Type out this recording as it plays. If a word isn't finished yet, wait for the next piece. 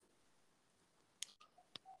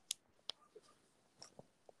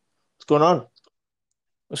going on?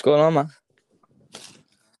 What's going on, man?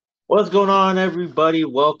 What's going on, everybody?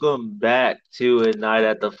 Welcome back to A Night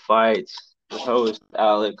at the Fights. The host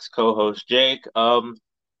Alex, co-host Jake.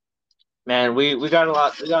 Man, we got a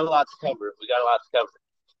lot to cover. We got a lot to cover.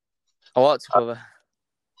 A lot to Uh, cover.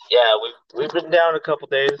 yeah, we've been down a couple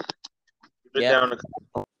days. We've been Yeah, down a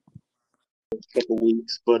couple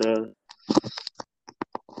weeks, but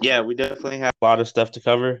yeah, we definitely have a lot of stuff to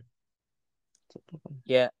cover.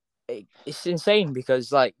 yeah. It's insane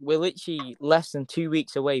because we're literally less than 2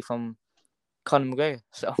 weeks away from Conor McGregor.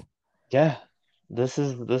 So Yeah, this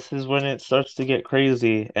is when it starts to get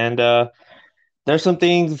crazy, and there's some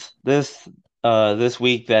things this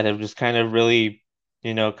week that have just kind of really,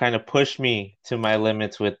 kind of pushed me to my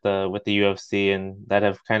limits with the UFC, and that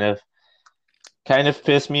have kind of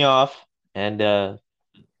pissed me off, and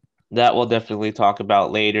that we'll definitely talk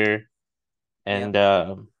about later, yeah, and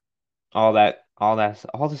all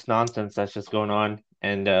this nonsense that's just going on,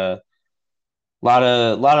 and lot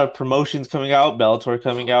of promotions coming out, Bellator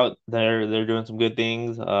coming out, they're doing some good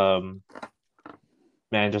things. Man,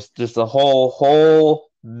 just a whole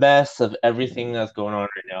mess of everything that's going on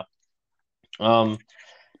right now.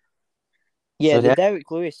 yeah. So The yeah, Derek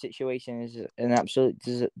Lewis situation is an absolute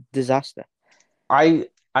disaster. I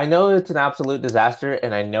know it's an absolute disaster,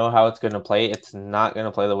 and I know how it's going to play. It's not going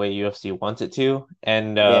to play the way UFC wants it to.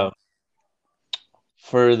 And Yeah,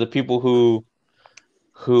 for the people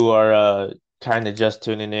who are kind of just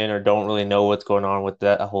tuning in or don't really know what's going on with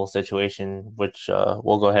that whole situation, which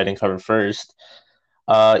we'll go ahead and cover first.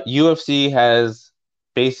 UFC has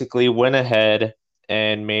basically went ahead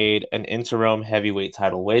and made an interim heavyweight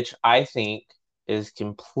title, which I think is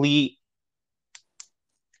complete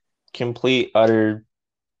utter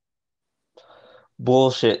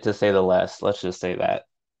bullshit to say the less. Let's just say that.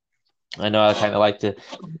 I know I kind of like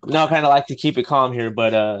to keep it calm here,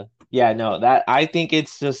 but yeah, no, that I think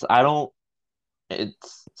it's just I don't.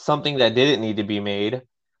 It's something that didn't need to be made,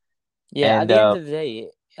 yeah. and At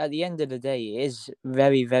the end of the day, it is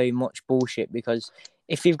very, very much bullshit because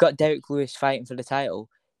if you've got Derek Lewis fighting for the title,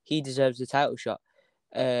 he deserves the title shot.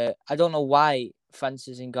 I don't know why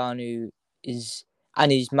Francis Ngannou is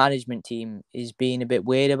and his management team is being a bit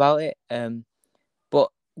weird about it. But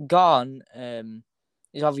Gane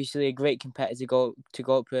is obviously a great competitor to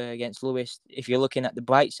go up against Lewis if you're looking at the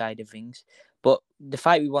bright side of things. But the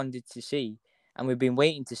fight we wanted to see and we've been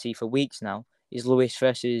waiting to see for weeks now is Lewis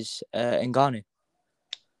versus Ngannou.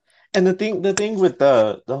 the thing with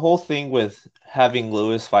the whole thing with having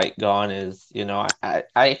Lewis fight gone is,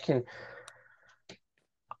 I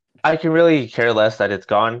can really care less that it's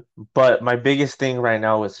gone. But my biggest thing right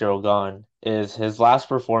now with Cyril Gone is his last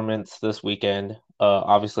performance this weekend,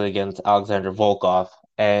 obviously against Alexander Volkov.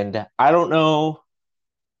 And I don't know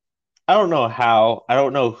how, I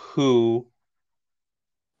don't know who,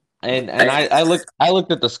 and I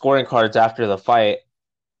looked at the scoring cards after the fight.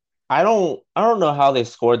 I don't know how they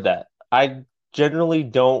scored that. I generally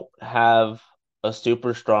don't have a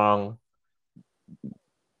super strong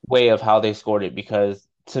way of how they scored it because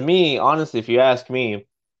to me, honestly, if you ask me,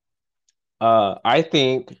 uh, I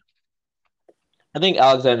think I think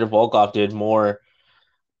Alexander Volkov did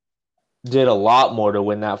a lot more to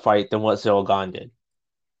win that fight than what Cyril Gane did.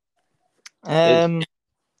 It, Um,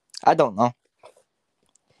 I don't know.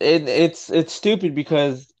 it's stupid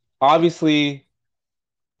because obviously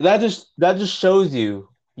that just shows you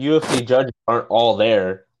UFC judges aren't all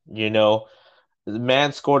there. The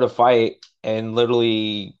man scored a fight and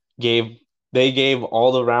literally gave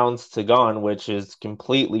all the rounds to Gane, which is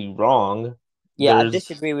completely wrong. Yeah, I There's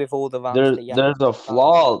disagree with all the rounds there that there's a Jan.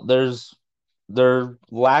 flaw. Their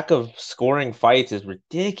lack of scoring fights is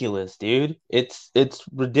ridiculous, dude. It's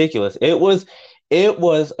ridiculous. It was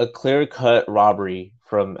a clear-cut robbery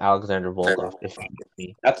from Alexander Volkov, if you get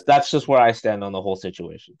me. That's just where I stand on the whole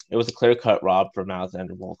situation. It was a clear-cut rob from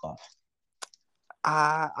Alexander Volkov.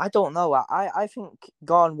 I don't know. I think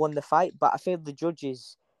Gane won the fight, but I feel the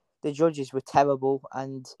judges were terrible,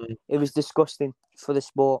 and it was disgusting for the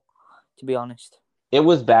sport. To be honest. It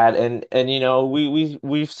was bad, and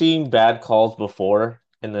we've seen bad calls before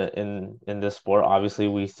in this sport. Obviously,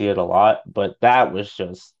 we see it a lot, but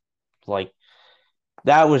like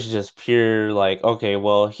that was just pure like, okay,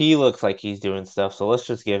 well, he looks like he's doing stuff, so let's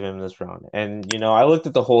just give him this round. And I looked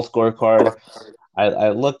at the whole scorecard. I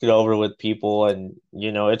looked it over with people, and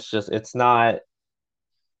it's not.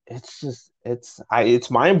 It's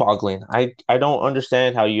mind-boggling. I don't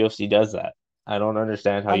understand how UFC does that. I don't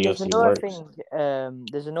understand how And there's UFC another works. thing.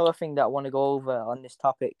 There's another thing that I want to go over on this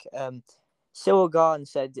topic. Cyril Gane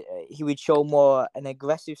said he would show more an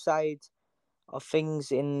aggressive side of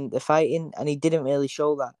things in the fighting, and he didn't really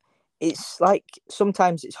show that. it's like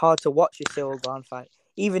sometimes it's hard to watch a Cyril Gane fight,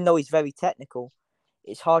 even though he's very technical.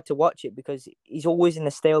 It's hard to watch it because he's always in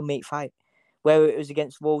a stalemate fight, whether it was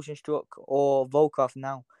against Rosenstruck or Volkov.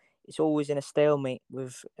 Now it's always in a stalemate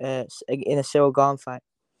with in a Cyril Gane fight.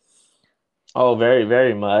 Oh,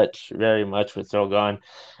 very much with Shogun.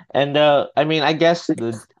 And I mean, I guess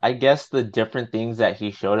the different things that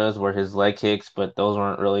he showed us were his leg kicks, but those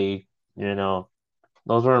weren't really, you know,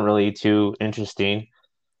 those weren't really too interesting.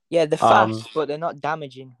 Yeah, they're Um, fast, but they're not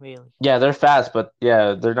damaging really. yeah, they're fast, but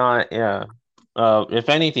yeah, they're not, yeah. If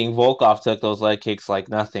anything, Volkov took those leg kicks like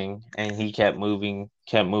nothing, and he kept moving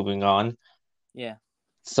on. Yeah,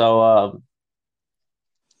 So,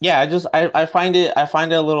 yeah, I find it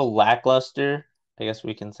a little lackluster. I guess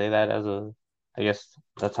we can say that as a I guess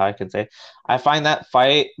that's how I can say. I find that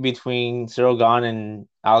fight between Cyril Gane and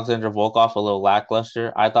Alexander Volkov a little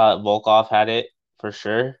lackluster. I thought Volkov had it for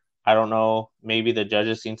sure. I don't know, maybe the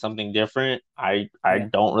judges seen something different. I yeah,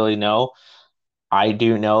 don't really know. I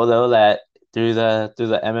do know though that through the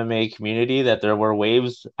MMA community that there were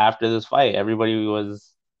waves after this fight. Everybody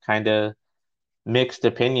was kind of mixed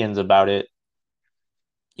opinions about it.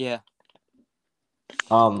 yeah,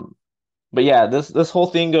 Um But yeah, this whole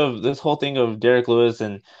thing of Derek Lewis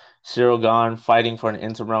and Cyril Gane fighting for an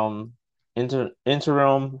interim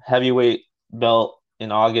heavyweight belt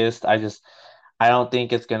in August, I don't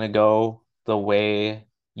think it's gonna go the way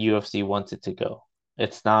UFC wants it to go.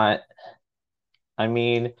 It's not. I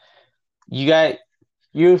mean, you got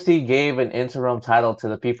UFC gave an interim title to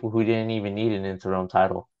the people who didn't even need an interim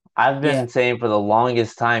title. I've yeah, been saying for the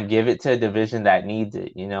longest time, give it to a division that needs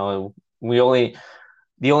it. We only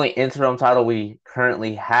the only interim title we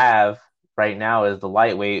currently have right now is the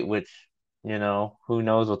lightweight, which, who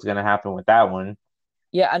knows what's going to happen with that one.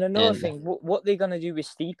 yeah. And another And thing, what they're gonna do with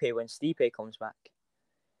Stipe when Stipe comes back?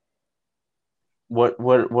 what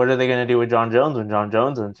are they going to do with John Jones when John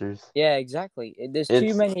Jones enters? Yeah, exactly. There's too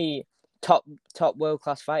It's many top world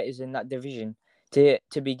class fighters in that division to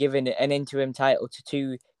be given an interim title to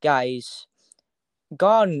two guys.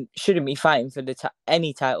 Gane shouldn't be fighting for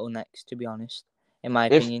any title next, to be honest, in my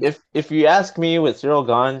opinion. if you ask me with Cyril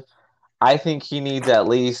Gane, I think he needs at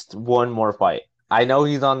least one more fight. I know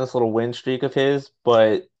he's on this little win streak of his,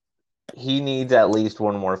 but he needs at least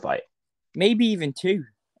one more fight. Maybe even two.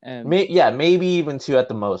 Yeah, maybe even two at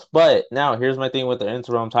the most. But now here's my thing with the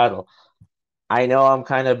interim title. I know I'm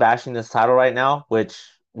kind of bashing this title right now, which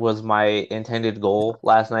was my intended goal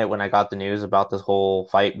last night when I got the news about this whole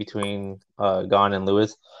fight between Gane and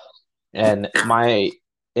Lewis. And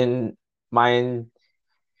in my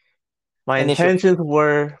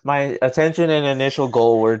Initial. my attention and initial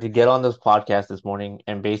goal were to get on this podcast this morning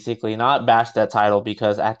and basically not bash that title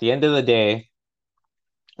because at the end of the day,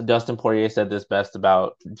 Dustin Poirier said this best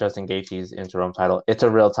about Justin Gaethje's interim title. It's a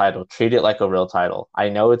real title. Treat it like a real title. I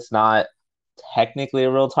know it's not technically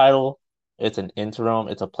a real title. It's an interim.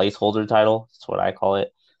 It's a placeholder title. That's what I call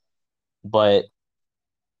it. But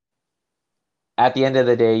at the end of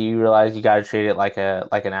the day, you realize you got to treat it like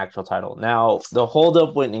an actual title. Now, the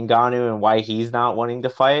holdup with Ngannou and why he's not wanting to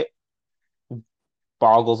fight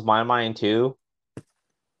boggles my mind too.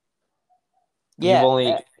 You've Yeah,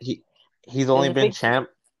 only he's there's only a been big. champ.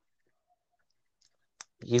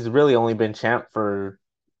 He's really only been champ for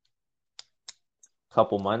a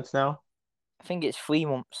couple months now, I think it's 3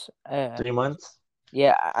 months. 3 months.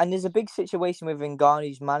 Yeah, and there's a big situation with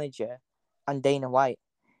Ngannou's manager and Dana White.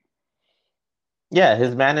 Yeah,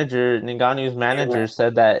 his manager, Ngannou's manager,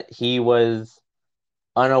 said that he was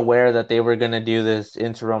unaware that they were going to do this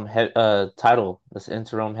title, this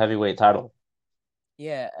interim heavyweight title.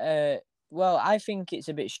 Yeah. Well, I think it's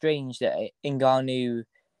a bit strange that Ngannou.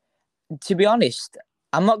 To be honest,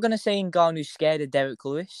 I'm not gonna say Ngannou's scared of Derek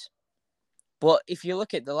Lewis, but if you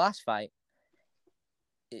look at the last fight,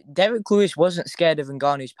 Derek Lewis wasn't scared of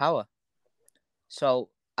Ngannou's power. So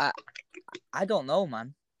I don't know,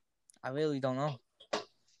 man. I really don't know.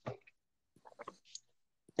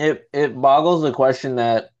 It boggles the question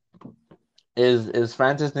that is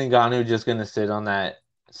Francis Ngannou just going to sit on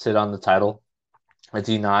the title? Is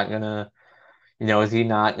he not gonna is he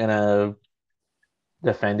not gonna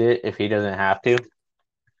defend it if he doesn't have to?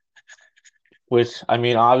 Which I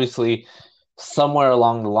mean, obviously, somewhere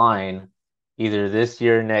along the line, either this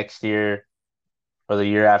year, next year, or the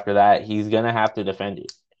year after that, he's gonna have to defend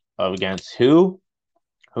it. Against who?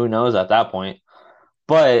 Who knows at that point?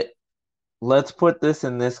 But let's put this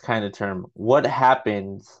in this kind of term. What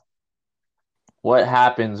happens? What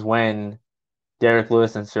happens when Derek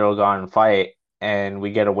Lewis and Cyril Gane fight and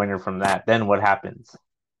we get a winner from that? Then what happens?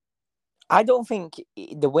 I don't think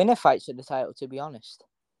the winner fights for the title. To be honest,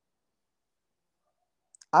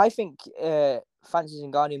 I think Francis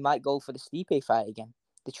Ngannou might go for the Stipe fight again,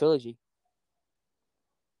 the trilogy.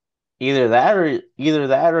 Either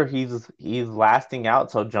that or he's lasting out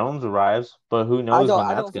till Jones arrives, but who knows when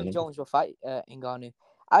I that's don't think gonna be. Jones will fight Ngannou.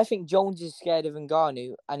 I think Jones is scared of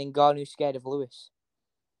Ngannou and Ngannou's scared of Lewis.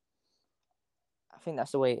 I think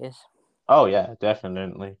that's the way it is. Oh yeah,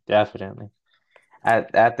 definitely, definitely.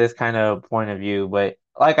 At this kind of point of view, but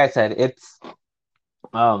like I said,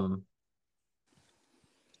 um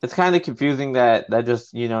it's kind of confusing that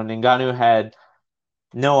just, Ngannou had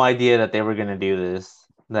no idea that they were gonna do this.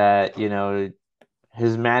 That,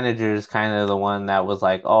 his manager is kind of the one that was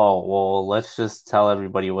like, "Oh, well, let's just tell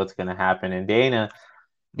everybody what's gonna happen." And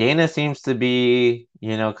Dana seems to be,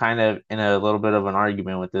 kind of in a little bit of an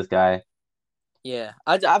argument with this guy. Yeah,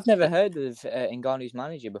 I've never heard of Ngannou's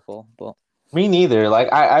manager before, but Me neither.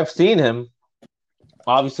 Like I've seen him,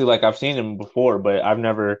 obviously, like I've seen him before, but I've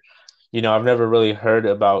never really heard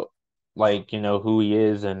about, like, who he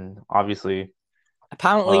is, and obviously,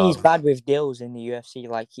 apparently he's um, bad with deals in the UFC.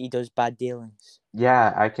 Like he does bad dealings.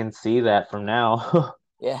 yeah, I can see that from now.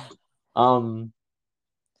 Yeah, Um,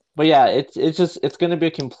 but yeah, it's gonna be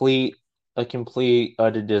a complete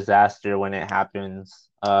utter disaster when it happens.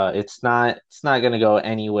 It's not gonna go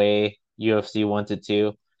any way UFC wants it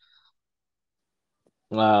to.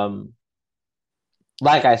 Um,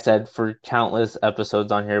 like I said for countless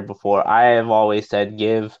episodes on here before, I have always said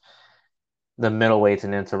give the middleweights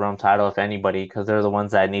an interim title if anybody, because they're the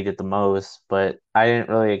ones that need it the most. But I didn't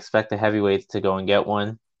really expect the heavyweights to go and get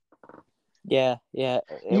one. yeah, yeah.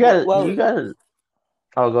 You got Well, you got to.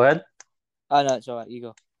 Oh, go ahead. oh no, it's all right. You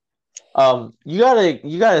go. You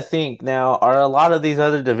gotta think now. Are a lot of these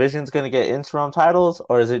other divisions gonna get interim titles,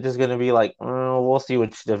 or is it just gonna be like, we'll see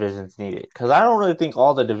which divisions need it? Because I don't really think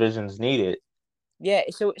all the divisions need it. Yeah,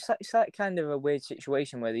 so it's like kind of a weird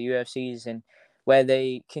situation where the UFC is in, where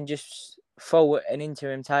they can just throw an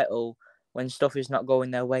interim title when stuff is not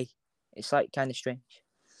going their way. It's like kind of strange.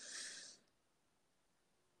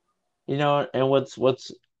 And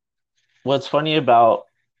what's funny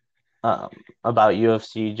um about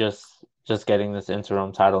UFC just getting this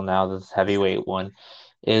interim title now, this heavyweight one,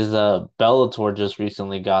 is Bellator just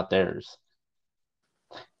recently got theirs.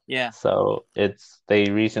 Yeah. So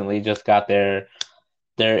they recently just got their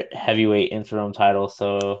heavyweight interim title.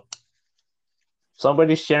 So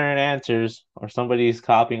somebody's sharing answers or somebody's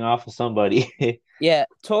copying off of somebody. Yeah,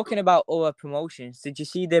 talking about other promotions, did you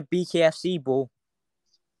see the BKFC ball?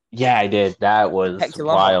 Yeah, I did. That was Hector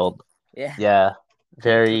Lombard. wild. Yeah. Yeah.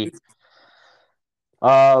 Very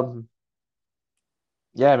um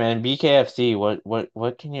yeah, man, BKFC,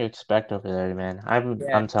 what can you expect over there, man? I'm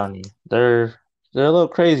Yeah. I'm telling you. They're a little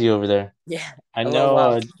crazy over there. Yeah. I A little know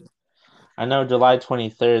while. I know July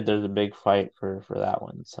 23rd there's a big fight for that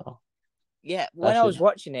one, so Yeah, that when I was should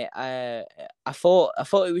watching it, I thought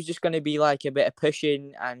it was just going to be like a bit of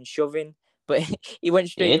pushing and shoving, but he went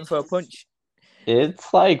straight in for a it's punch.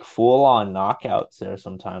 it's like full on knockouts there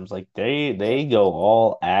sometimes. Like they Yeah. they go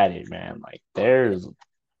all at it, man. Like Yeah. there's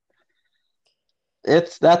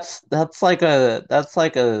it's that's like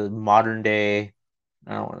a modern day.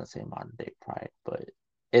 I don't want to say modern day Pride, but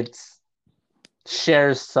it's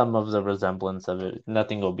shares some of the resemblance of it.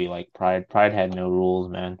 Nothing will be like Pride. Pride had no rules,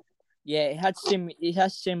 man. Yeah, it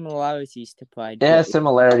has similarities to Pride, It but has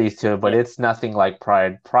similarities to it, but yeah, it's nothing like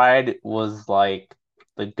Pride. Pride was like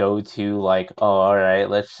the go-to, like, oh, all right,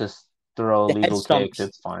 let's just throw the head legal kicks. stomps.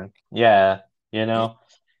 It's fine. Yeah, Yeah.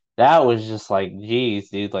 that was just like, geez,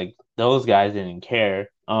 dude, like those guys didn't care.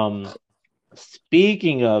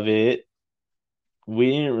 Speaking of it,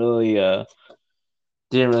 we didn't really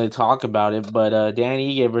talk about it, but Dan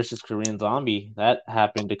Ige versus Korean Zombie that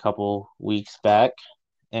happened a couple weeks back,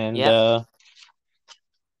 and Yeah.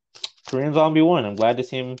 Korean Zombie won. I'm glad to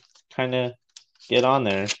see him kind of get on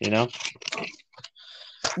there.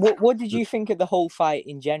 What did you think of the whole fight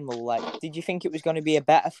in general? Like, did you think it was going to be a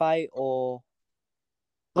better fight, or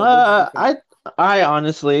what did you Uh, think? I I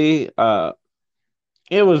honestly,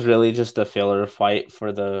 it was really just a filler fight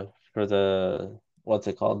for the what's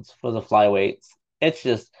it called, for the flyweights. It's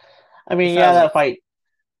just, I The mean, yeah, featherweight. that fight,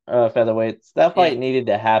 featherweights, that Yeah. fight needed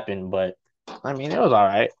to happen, but I mean, it was all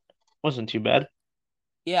right. Wasn't too bad.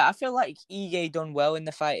 Yeah, I feel like Ige done well in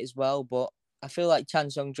the fight as well, but I feel like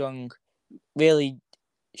Chan Sung Jung really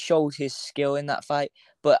showed his skill in that fight.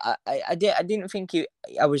 But I didn't think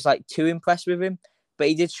I was like too impressed with him, but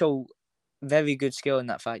he did show very good skill in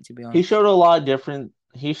that fight, to be He honest. showed a lot of different.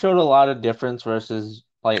 He showed a lot of difference versus,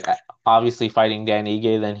 like, obviously fighting Dan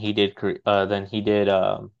Ige than he did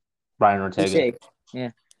Brian You Ortega. see,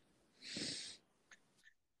 yeah,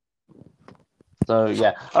 So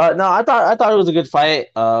yeah, no, I thought it was a good fight.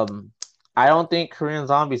 I don't think Korean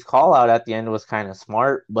Zombie's call out at the end was kind of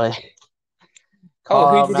smart, but Oh, call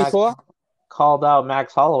who out did he Max call? called out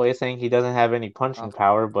Max Holloway saying he doesn't have any Oh. punching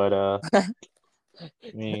power, but I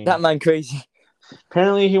mean, That man crazy.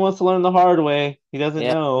 apparently he wants to learn the hard way. He doesn't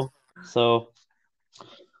Yeah, know, so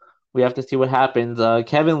we have to see what happens.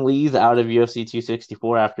 Kevin Lee's out of UFC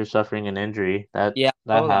 264 after suffering an injury. That yeah, I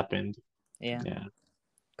that saw that. happened. Yeah, Yeah.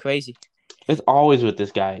 crazy. It's always with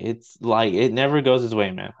this guy. It's like it never goes his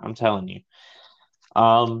way, man. I'm telling you.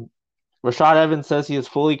 Um, Rashad Evans says he is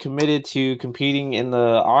fully committed to competing in the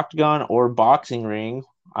octagon or boxing ring.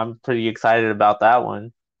 I'm pretty excited about that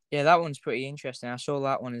one. Yeah, that one's pretty interesting. I saw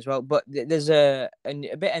that one as well. But there's a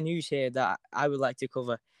bit of news here that I would like to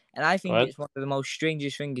cover, and I think What? it's one of the most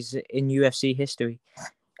strangest things in UFC history.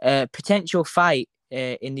 Potential fight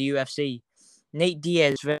in the UFC: Nate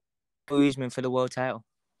Diaz versus Usman for the world title.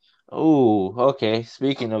 Oh, okay.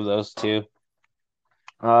 Speaking of those two,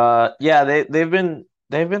 yeah, they've been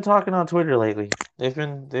talking on Twitter lately. They've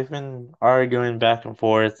been arguing back and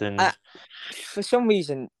forth, I, and for some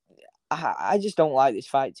reason, I just don't like this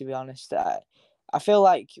fight. To be honest, I feel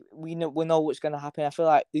like we know what's going to happen. I feel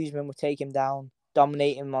like Usman will take him down,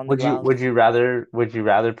 dominate him on the would you ground. would you rather would you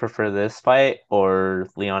rather prefer this fight or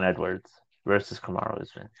Leon Edwards versus Kamaru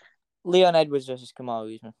Usman? Leon Edwards versus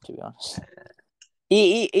Kamaru Usman. To be honest,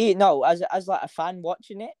 no, as like a fan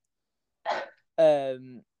watching it,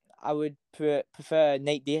 um, I would prefer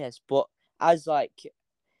Nate Diaz, but as like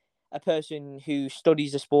a person who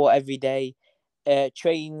studies the sport every day,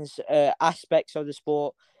 trains aspects of the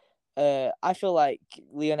sport, I feel like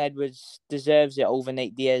Leon Edwards deserves it over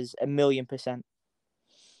Nate Diaz 1,000,000%.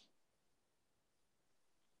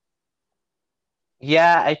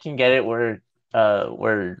 Yeah, I can get it where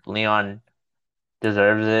Leon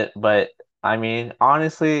deserves it, but I mean,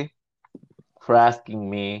 honestly, for asking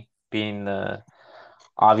me, being the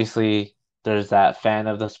obviously there's that fan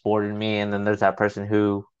of the sport in me, and then there's that person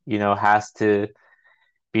who, has to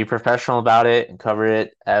be professional about it and cover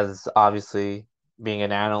it as obviously being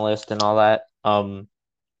an analyst and all that.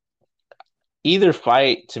 Either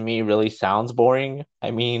fight to me really sounds boring.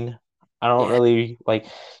 I mean, I don't Yeah, really like,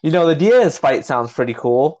 the Diaz fight sounds pretty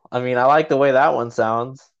cool. I mean, I like the way that one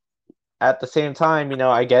sounds. At the same time,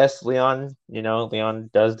 I guess Leon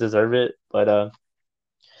does deserve it, but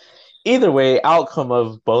either way, outcome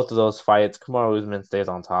of both of those fights, Kamaru Usman stays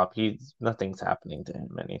on top. He's nothing's happening to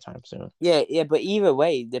him anytime soon. yeah. But either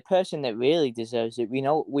way, the person that really deserves it, we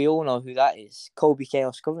all know who that is, Kobe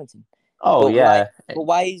Chaos Covington. Oh But why? yeah, But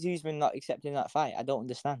why is Usman not accepting that fight? I don't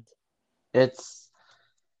understand. it's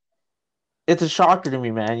it's a shocker to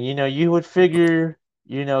me, man. You would figure,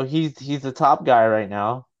 he's the top guy right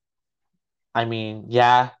now. I mean,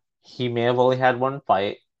 yeah, he may have only had one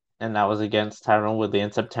fight, and that was against Tyron Woodley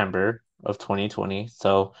in September of 2020.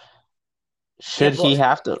 So Yeah, should he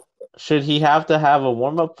but have to have a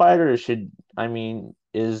warm-up fight, or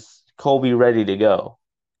is Colby ready to go?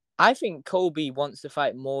 I think Kobe wants to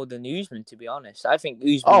fight more than Usman. To be honest, I think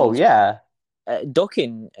Oh Usman's yeah.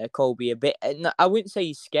 ducking Kobe a bit. And I wouldn't say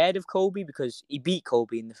he's scared of Kobe because he beat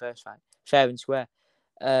Kobe in the first fight, fair and square.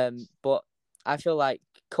 But I feel like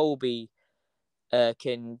Kobe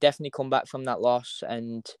can definitely come back from that loss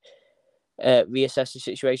and reassess the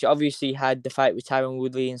situation. Obviously, he had the fight with Tyron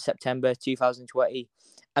Woodley in September 2020,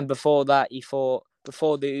 and before that,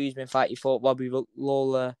 before the Usman fight, he fought Bobby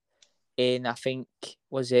Lawler in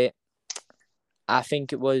was it I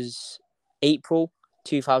think it was April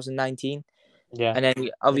 2019. Yeah. And then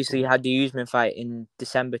we obviously had the Usman fight in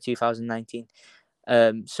December 2019.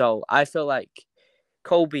 So I feel like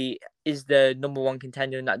Kobe is the number one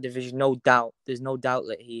contender in that division. No doubt. There's no doubt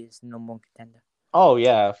that he is the number one contender. Oh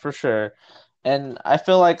yeah, for sure. And I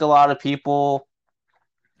feel like a lot of people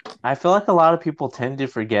tend to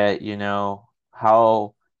forget,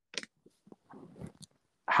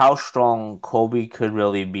 how strong Colby could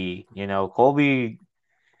really be. Colby,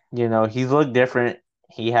 he's looked different.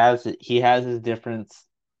 He has his different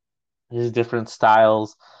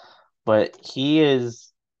styles, but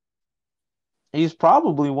he's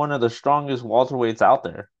probably one of the strongest welterweights out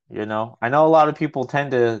there. I know a lot of people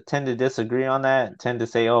tend to disagree on that, tend to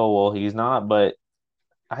say, "Oh, well, he's not," but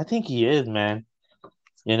I think he is, man.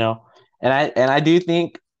 You know, and I do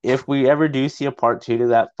think if we ever do see a part two to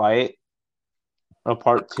that fight, a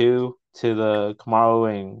part two to the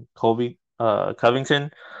Kamaru and Colby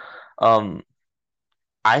Covington, um,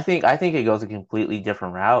 I think it goes a completely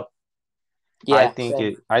different route. I Yeah. think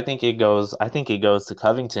it I think it goes I think it goes to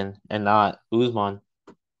Covington and not Usman.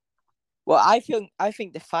 Well, I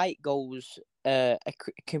think the fight goes a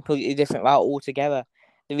completely different route altogether.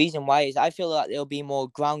 The reason why is I feel like there'll be more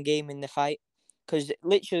ground game in the fight because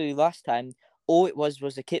literally last time all it was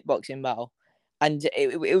a kickboxing battle, and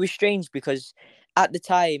it was strange because at the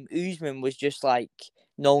time Usman was just like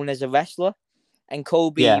known as a wrestler, and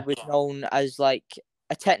Kobe Yeah, was known as like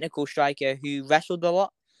a technical striker who wrestled a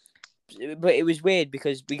lot. But it was weird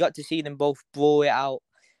because we got to see them both brawl it out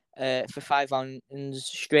for 5 rounds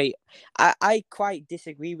straight. I quite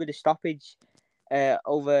disagree with the stoppage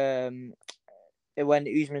over when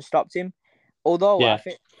Usman stopped him. Although yeah.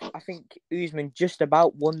 I think Usman just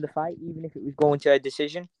about won the fight, even if it was going to a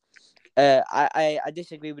decision. I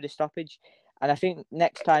disagree with the stoppage, and I think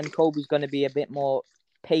next time Kobe's going to be a bit more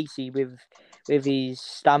pacey with his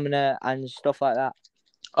stamina and stuff like that.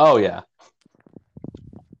 Oh yeah.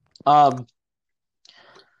 Um.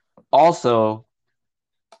 Also,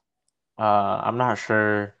 I'm not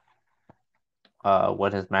sure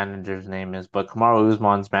what his manager's name is, but Kamaru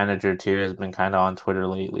Usman's manager too has been kind of on Twitter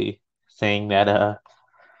lately, saying that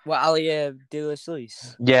What Alia De La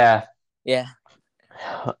Suisse? yeah, Yeah,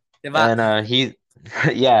 the vat. and he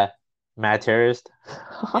yeah, mad terrorist,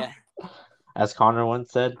 Yeah, as Connor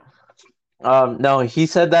once said. No, he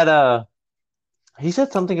said that he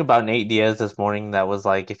said something about Nate Diaz this morning that was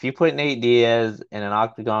like, if you put Nate Diaz in an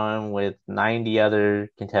octagon with 90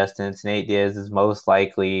 other contestants, Nate Diaz is most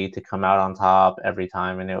likely to come out on top every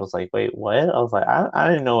time. And it was like, wait, what? I was like, I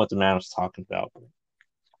didn't know what the man was talking about.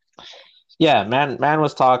 Yeah, man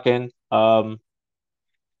was talking. I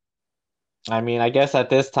mean, I guess at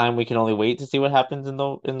this time we can only wait to see what happens in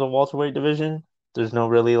the welterweight division. There's no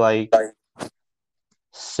really like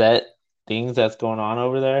set things that's going on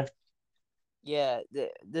over there. yeah.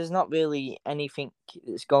 There's not really anything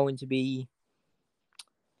that's going to be.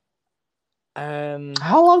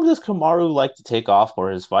 How long does Kamaru like to take off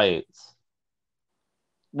for his fights?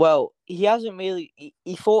 Well, he hasn't really.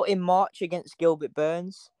 He fought in March against Gilbert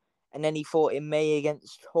Burns, and then he fought in May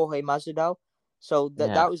against Jorge Masvidal. So Yeah,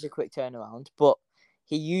 that was a quick turnaround. But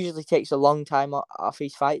he usually takes a long time off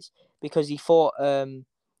his fights because he fought.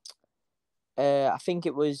 I think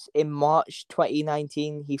it was in March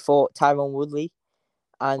 2019. He fought Tyron Woodley,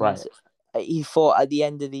 and right. he fought at the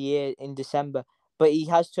end of the year in December. But he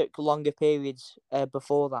has took longer periods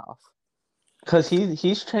before that off. Because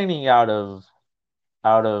he's training out of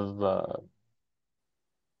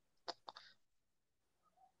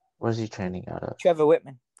where's he training out of? Trevor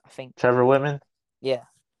Whitman, I think. Trevor Whitman? Yeah,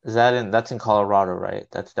 Is that in that's in Colorado, right?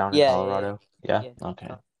 That's down in yeah. Colorado. Yeah. Yeah.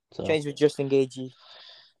 Okay. So Trains with Justin Gagey.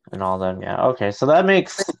 and all them, yeah. Okay. So that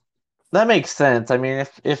makes sense. I mean,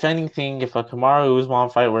 if anything, if a Kamaru Usman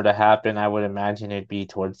fight were to happen, I would imagine it'd be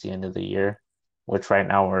towards the end of the year, which right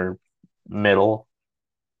now we're middle,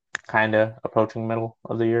 kind of approaching middle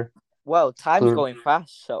of the year. Well, time's Clue. going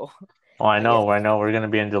fast, so Oh, I I guess know, I know. We're gonna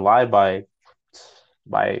be in July by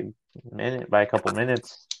by a couple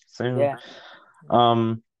minutes soon. yeah,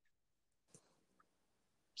 Um.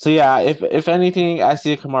 So yeah, if anything, I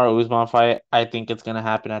see a Kamaru Usman fight. I think it's gonna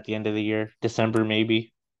happen at the end of the year, December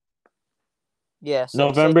maybe, yeah. Say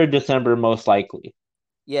November, December most likely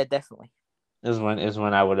yeah, definitely. is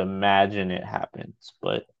when I would imagine it happens.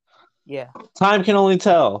 But Yeah, time can only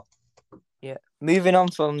tell. yeah. Moving on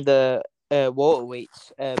from the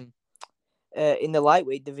waterweights, in the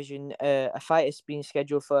lightweight division, a fight has been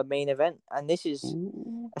scheduled for a main event, and this is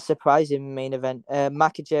Ooh. a surprising main event.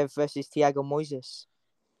 Makachev versus Thiago Moises.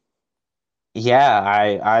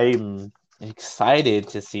 Yeah, I'm excited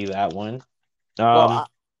to see that one. Well, Um,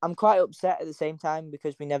 I'm quite upset at the same time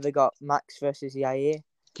because we never got Max versus Yair.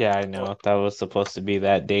 yeah, I But know that was supposed to be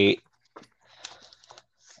that date,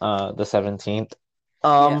 the 17th. yeah,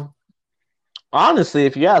 Um, honestly,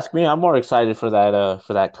 if you ask me, I'm more excited for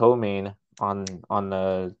that co-main on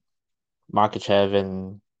the Makachev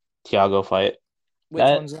and Thiago fight. which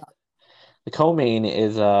That one's that? the co-main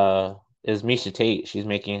is Misha Tate. She's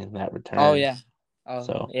making that Oh return. yeah, oh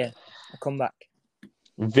So yeah, a comeback.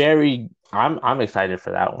 I'm excited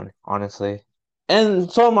for that one, honestly.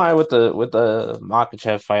 And so am I with the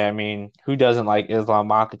Makachev fight. I mean, who doesn't like Islam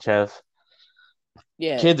Makachev?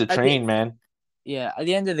 Yeah, Kid's a train, man. at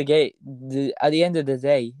the end of at the end of the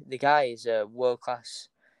day, the guy is a world class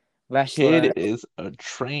wrestler. Kid is a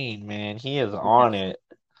train, man. He is Yeah, on it.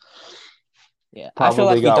 yeah. I feel Probably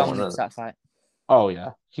like he got one dominates of that fight. Oh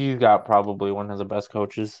yeah. He's got probably one of the best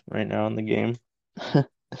coaches right now in the game.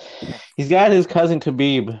 He's got his cousin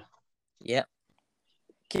Khabib. Yeah,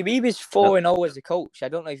 Khabib is Yep. 4-0 as a coach. I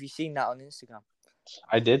don't know if you've seen that on Instagram.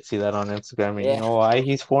 I did see that on Instagram, and you Yeah, know why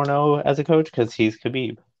he's 4-0 as a coach? Because he's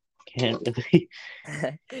Khabib. Can't really.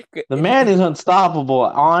 The man is unstoppable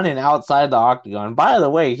on and outside the octagon. By the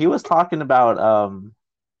way,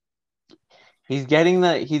 he's getting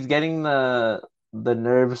the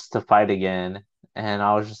nerves to fight again, and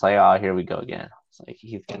I was just like, oh, here we go again. It's like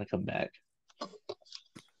he's gonna come back.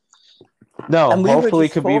 No, And we were hopefully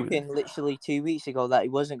just Khabib. talking literally 2 weeks ago that he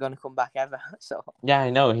wasn't going to come back ever. So Yeah, I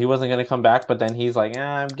know he wasn't gonna come back, but then he's like,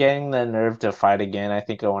 I'm getting the nerve to fight again. I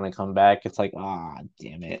think I want to come back. It's like, ah,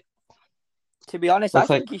 damn it. to be honest, I Looks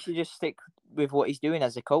like think he should just stick with what he's doing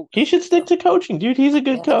as a he coach. should stick So to coaching, dude. He's a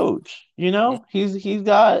good yeah, coach. yeah,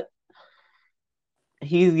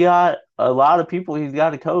 He's got a lot of people he's got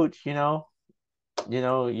to coach. You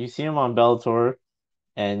see him on Bellator,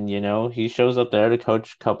 and he shows up there to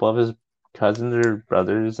coach a couple of his cousins or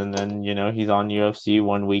brothers, and then he's on UFC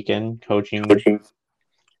one weekend coaching.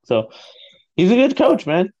 So he's a good coach,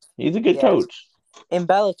 man. He's a good yeah. coach. In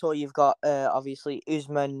Bellator, you've got obviously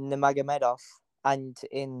Usman Nurmagomedov, and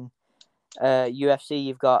in UFC,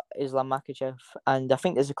 you've got Islam Makhachev, and I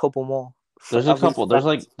think there's a couple more. There's a Of his couple.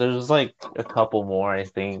 friends. There's like a couple more I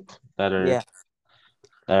think that are Yeah,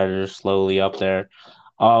 that are slowly up there.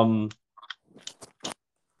 Um,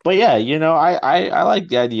 but yeah, I like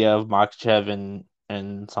the idea of Makhachev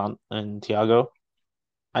and Tiago.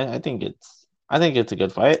 I think it's a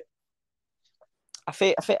good fight. I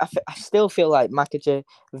still feel like Makhachev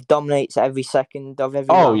dominates every second of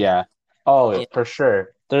every Oh round. yeah. Oh, Yeah. for sure.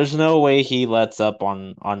 There's no way he lets up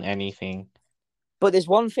on anything. But there's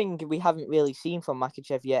one thing we haven't really seen from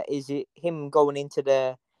Makhachev yet is him going into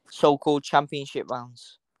the so-called championship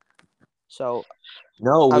rounds. So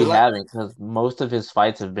No, I we would like, haven't because most of his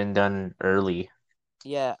fights have been done early.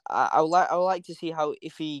 yeah, I would like to see how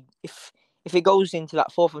if it goes into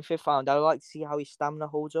that fourth and fifth round, I would like to see how his stamina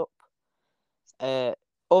holds up. Uh,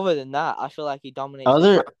 Other than that, I feel like he dominates his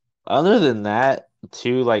Other fight. other than that,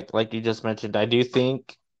 too, like you just mentioned, I do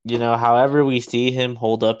think, however we see him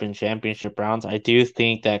hold up in championship rounds, I do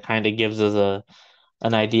think that kind of gives us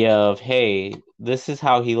an idea of, hey, this is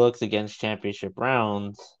how he looks against championship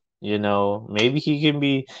rounds. Maybe he can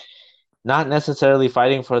be not necessarily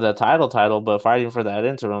fighting for the title, but fighting for that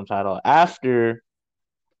interim title after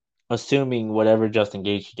assuming whatever Justin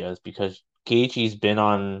Gaethje does, because Gaethje's been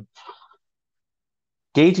on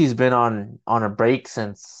a break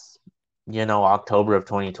since October of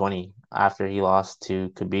 2020 after he lost to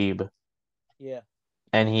Khabib, Yeah,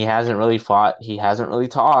 and he hasn't really fought. He hasn't really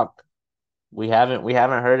talked. We haven't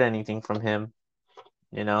heard anything from him.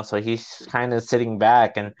 So he's kind of sitting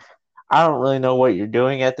back, and I don't really know what you're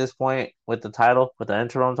doing at this point with the title, with the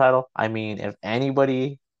interim title. I mean, if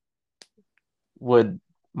anybody would,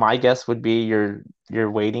 my guess would be you're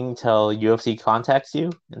waiting till UFC contacts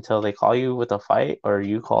you, until they call you with a fight, or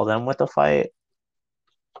you call them with a fight.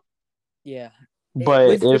 yeah. But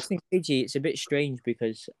With if Justin Gaethje, it's a bit strange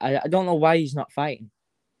because I don't know why he's not fighting.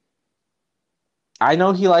 I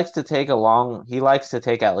know he likes to take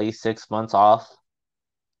at least 6 months off,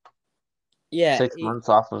 Yeah, 6 months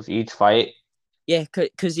off of each fight. yeah,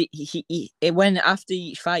 because when after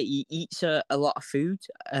each fight he eats a lot of food.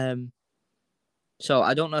 Um, so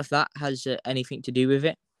I don't know if that has anything to do with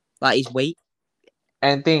it, like his weight.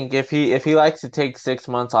 And think, if he likes to take 6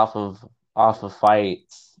 months off of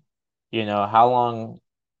fights, how long?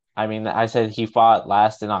 I mean, I said he fought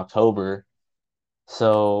last in October,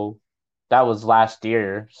 so that was last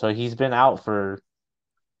year. So he's been out for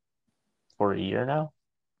a year now,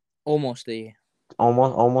 Almost a year.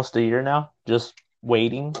 almost a year now, just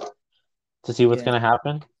waiting to see what's Yeah, gonna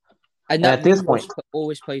happen. and And that at this knee point,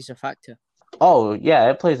 always plays a factor. oh yeah,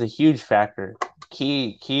 it plays a huge factor,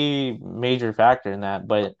 key major factor in that.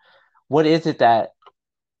 But what is it that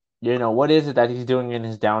he's doing in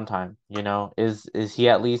his downtime? Is he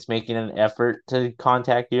at least making an effort to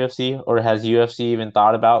contact UFC, or has UFC even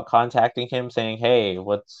thought about contacting him, saying, "Hey,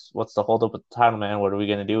 what's the holdup with the title, man? What are we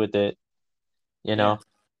gonna do with it?" You Yeah, know,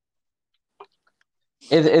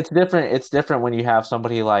 it's different. It's different when you have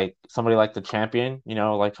somebody like the champion,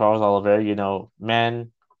 like Charles Oliveira.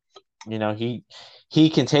 Man, he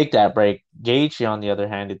can take that break. Gaethje, on the other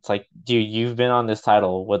hand, it's like, dude, you've been on this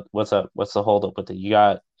title. What's up? What's the holdup with it? You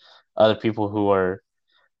got other people who are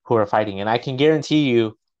fighting, and I can guarantee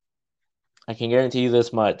you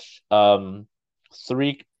this much.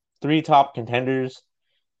 Three top contenders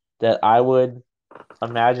that I would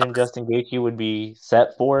imagine Justin Gaethje would be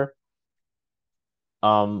set for.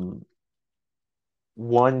 Um,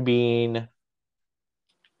 One being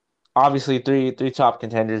obviously three top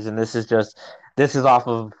contenders, and this is off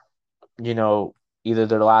of you know either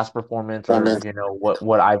their last performance, or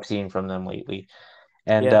what I've seen from them lately.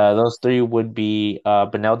 And yeah, those three would be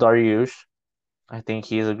Benel Dariush. I think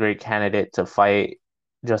he's a great candidate to fight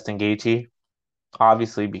Justin Gaethje,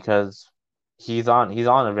 obviously because he's on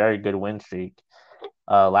a very good win streak.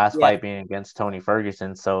 Last Yeah, fight being against Tony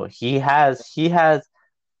Ferguson. So he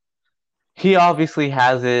obviously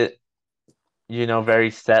has it,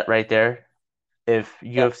 very set right there. If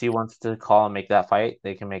yeah, UFC wants to call and make that fight,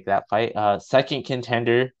 they can make that fight.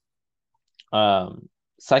 Um,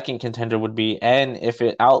 second contender would be, and if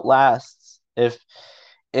it outlasts,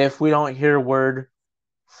 if we don't hear word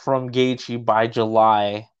from Gaethje by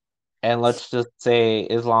July, and let's just say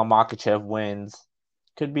Islam Makhachev wins,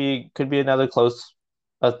 could be another close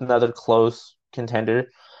contender.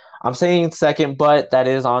 I'm saying second, but that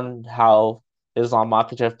is on how Islam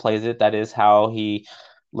Makhachev plays it. That is how he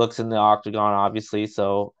looks in the octagon, obviously.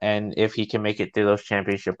 So, and if he can make it through those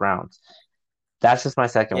championship rounds, that's just my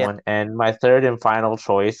second yeah. one. And my third and final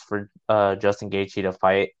choice for Justin Gaethje to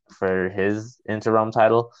fight for his interim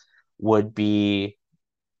title would be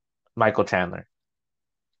Michael Chandler.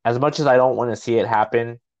 As much as I don't want to see it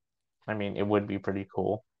happen, I mean, it would be pretty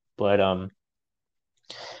cool. But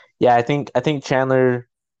yeah, I think Chandler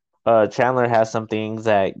has some things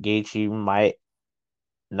that Gaethje might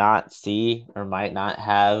not see or might not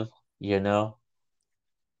have, you know.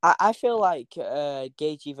 I feel like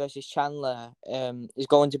Gaethje versus Chandler is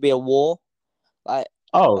going to be a war, like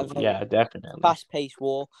a Oh, very yeah, definitely. fast paced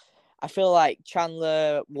war. I feel like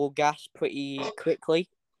Chandler will gas pretty quickly,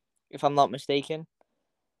 if I'm not mistaken.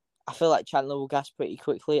 I feel like Chandler will gas pretty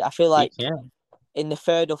quickly. I feel He like can. in the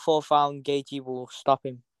third or fourth round, Gaethje will stop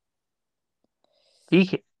him. He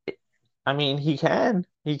can. I mean, he can.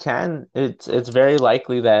 He can. It's very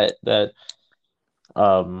likely that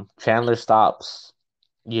Chandler stops,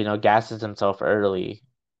 gasses himself early,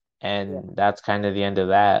 Yeah. and that's kind of the end of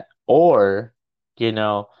that. Or, you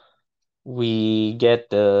know, we get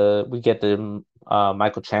the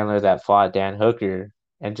Michael Chandler that fought Dan Hooker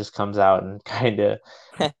and just comes out and kind of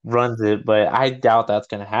runs it, but I doubt that's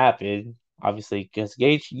gonna happen. Obviously, because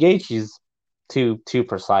Gage is too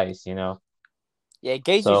precise, you know. Yeah,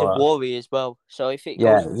 Gaethje's So a warrior as well. So if it yeah,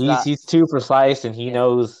 goes into he's that, he's too precise, and he yeah,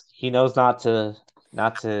 knows not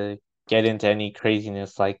to get into any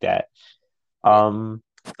craziness like that. yeah. Um,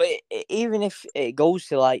 But even if it goes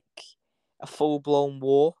to like a full blown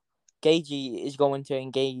war, Gaethje is going to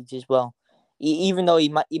engage as well. Even though he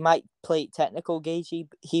might play technical, Gaethje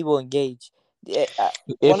he will engage. Yeah,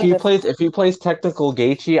 if one of he the plays if he plays technical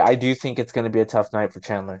Gaethje, I do think it's gonna be a tough night for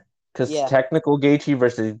Chandler because yeah, technical Gaethje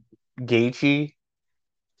versus Gaethje,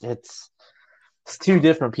 it's it's two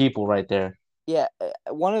different people right there. yeah,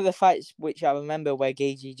 one of the fights which I remember where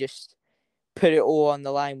Gaethje just put it all on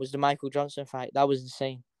the line was the Michael Johnson fight. That was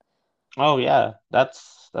insane. Oh yeah,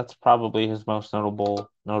 that's probably his most notable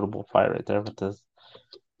fight right there with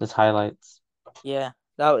his highlights. Yeah,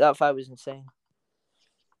 that fight was insane.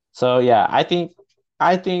 So yeah, I think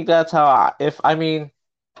that's how if I mean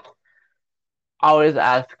I always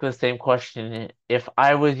ask the same question. If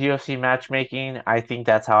I was UFC matchmaking, I think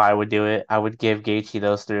that's how I would do it. I would give Gaethje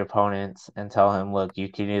those three opponents and tell him, look, you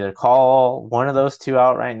can either call one of those two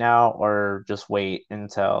out right now or just wait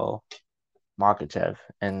until Makachev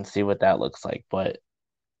and see what that looks like. But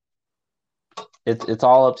it's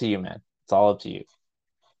all up to you, man. It's all up to you.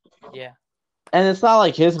 Yeah, And it's not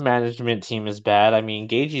like his management team is bad. I mean,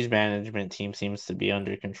 Gage's management team seems to be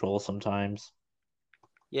under control sometimes.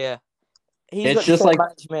 yeah. He's It's got the just same like,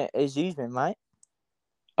 management as Usman, right?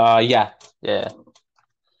 yeah, yeah,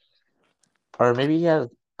 or maybe he has,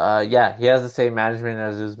 yeah, he has the same management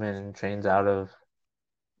as Usman and trains out of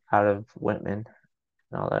Whitman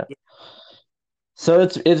and all that. So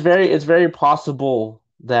it's very possible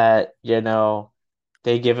that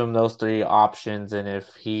they give him those three options, and if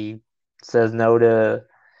he says no to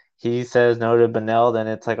Benel, then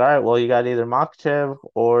it's like, all right, well, you got either Makhachev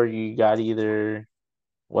or you got either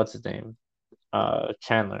what's his name,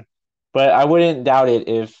 Chandler. But I wouldn't doubt it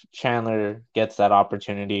if Chandler gets that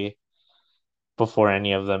opportunity before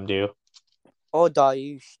any of them do, Or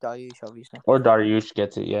Dariush, obviously. or Dariush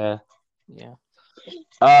gets it. Yeah. Yeah.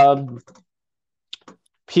 Um,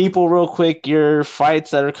 people, real quick, your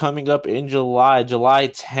fights that are coming up in July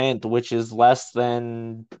 10th, which is less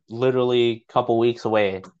than literally a couple weeks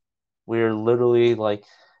away. We're literally like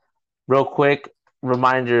real quick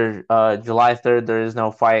reminder, July 3rd, there is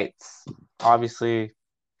no fights. Obviously,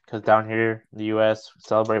 because down here in the US, we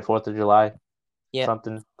celebrate 4th of July. Yeah.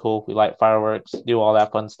 Something cool. We light fireworks, do all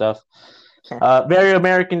that fun stuff. Very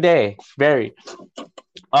American Day. Very.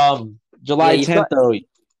 Yeah, July 10th, though.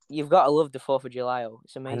 you've got to love the 4th of July. Oh,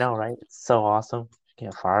 it's I know, amazing. right? It's so awesome.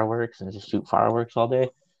 Get fireworks and just shoot fireworks all day.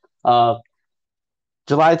 Uh,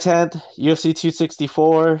 July 10th, UFC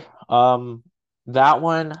 264. That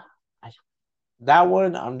one, I, that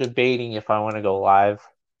one, I'm debating if I want to go live,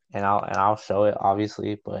 and I'll show it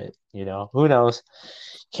obviously, but who knows?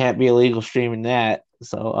 Can't be illegal streaming that.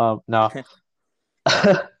 So no.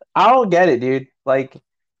 I don't get it, dude. Like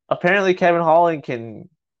apparently Kevin Holland can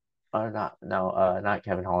or not no, not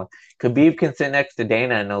Kevin Holland. Khabib can sit next to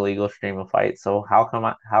Dana in a legal stream of fight, so how come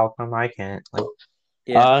I can't? Like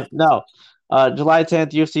Yeah, no. July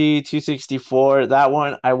 10th, UFC 264. That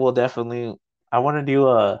one I will definitely I want to do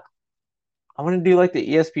a I want to do like the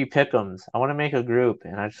ESP pick'ems. I want to make a group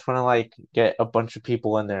and I just want to like get a bunch of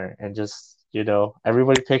people in there and just,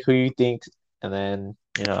 everybody pick who you think and then,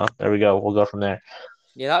 there we go. We'll go from there.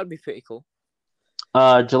 yeah, that would be pretty cool.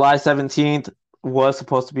 July 17th was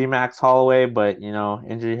supposed to be Max Holloway, but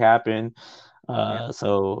injury happened. Yeah,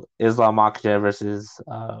 So Islam Makhachev versus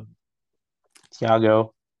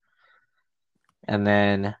Thiago. And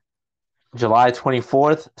then July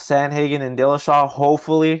 24th, Sandhagen and Dillashaw.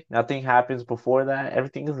 Hopefully, nothing happens before that.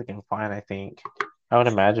 Everything is looking fine, I think. I would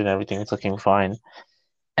imagine everything's looking fine.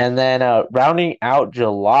 And then rounding out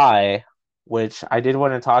July, which I did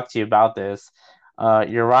want to talk to you about this,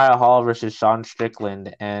 Uriah Hall versus Sean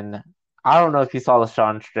Strickland. And I don't know if you saw the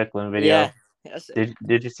Sean Strickland yeah, video.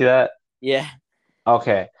 Did you see that? yeah.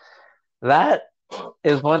 Okay. That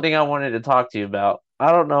is one thing I wanted to talk to you about.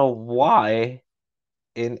 I don't know why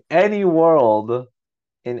in any world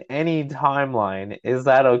in any timeline is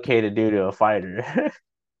that okay to do to a fighter?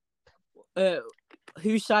 Uh,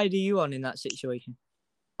 whose side are you on in that situation?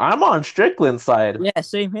 I'm on Strickland's side. Yeah,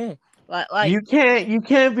 same here. Like, You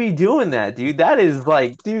can't be doing that, dude. That is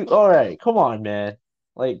like, dude, all right, come on, man.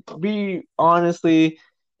 Like, be honestly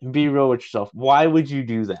and be real with yourself. Why would you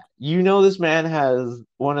do that? This man has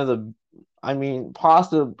one of the I mean,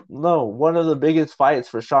 possibly no, one of the biggest fights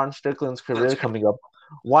for Sean Strickland's career coming up.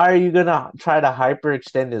 Why are you gonna try to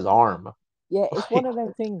hyperextend his arm? yeah, it's one of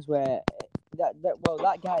them things where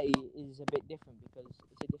that guy is a bit different because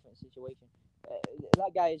it's a different situation.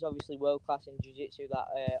 That guy is obviously world class in jiu-jitsu. That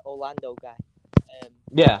Orlando guy. Um,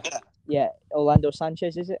 Yeah. yeah, Orlando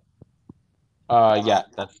Sanchez, is it? Yeah,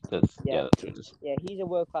 that's Yeah, yeah, that's what it is. yeah, he's a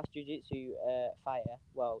world class jiu-jitsu fighter.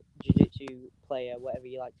 Well, jiu-jitsu player, whatever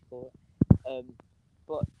you like to call it.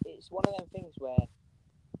 But it's one of them things where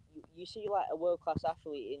you see like a world class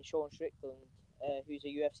athlete in Sean Strickland, who's a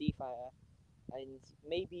UFC fighter, and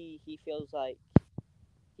maybe he feels like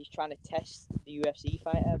he's trying to test the UFC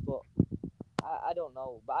fighter, but I don't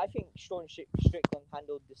know. But I think Sean Strickland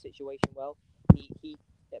handled the situation well. He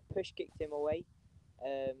push kicked him away.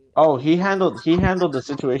 Oh, He he handled the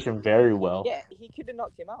situation very well. Yeah, he could have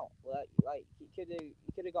knocked him out. Like he could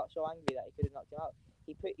have got so angry that he could have knocked him out.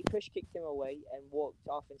 He push kicked him away and walked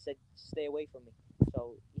off and said, "Stay away from me."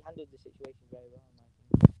 So he handled the situation very well.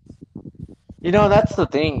 In my opinion. That's the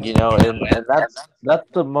thing, and that's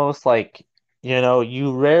the most like,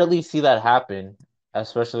 you rarely see that happen,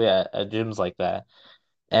 especially at gyms like that.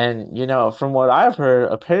 And from what I've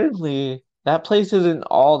heard, apparently that place isn't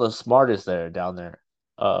all the smartest there down there,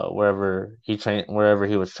 wherever he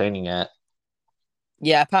was training at.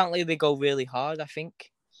 Yeah, apparently they go really hard. I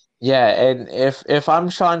think. Yeah, and if I'm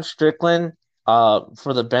Sean Strickland,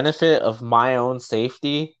 for the benefit of my own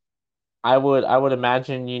safety, I would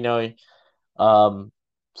imagine, um,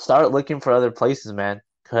 start looking for other places, man.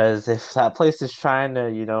 Because if that place is trying to,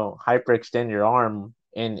 hyperextend your arm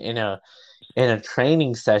in a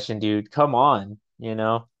training session, dude, come on.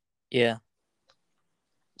 Yeah.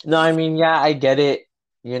 No, I mean, yeah, I get it.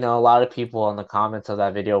 A lot of people in the comments of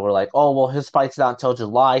that video were like, "Oh, well, his fight's not until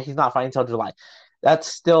July. He's not fighting until July." That's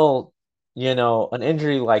still, an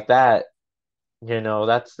injury like that.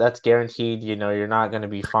 That's guaranteed. You're not going to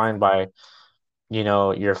be fine by,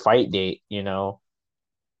 your fight date.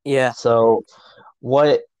 Yeah. So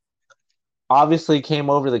what obviously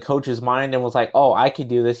came over the coach's mind and was like, "Oh, I could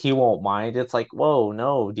do this. He won't mind." It's like, whoa,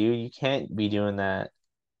 no, dude, you can't be doing that.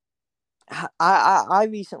 I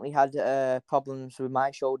recently had problems with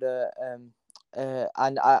my shoulder, and I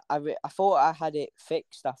thought I had it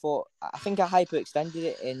fixed. I think I hyperextended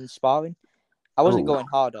it in sparring. I wasn't Oh, going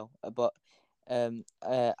hard though, but and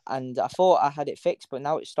I thought I had it fixed, but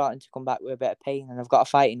now it's starting to come back with a bit of pain, and I've got a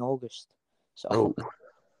fight in August, so oh,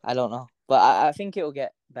 I don't know, but I think it'll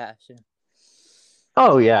get better soon.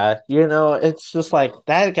 oh, yeah. It's just like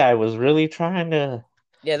that guy was really trying to.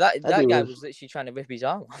 Yeah, that That that dude guy was, was literally trying to rip his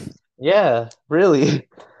arm off. yeah, really.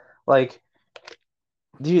 Like,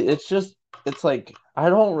 dude, it's like I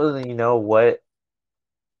don't really know what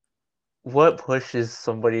pushes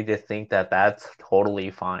somebody to think that that's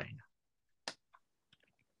totally fine.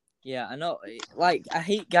 Yeah, I know. Like, I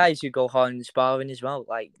hate guys who go hard in sparring as well.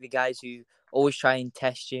 Like the guys who always try and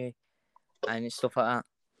test you and stuff like that.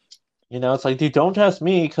 It's like, dude, don't test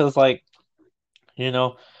me because, like, you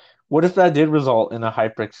know, What if that did result in a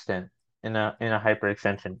hyperextend, in a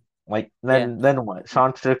hyperextension? Like Yeah, then what?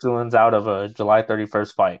 Sean Strickland's out of a July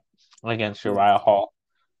 31st fight against yeah, Uriah Hall.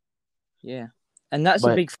 yeah. And that's a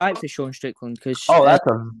But big fight for Sean Strickland because oh, that's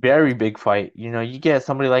a very big fight. You get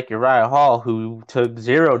somebody like Uriah Hall who took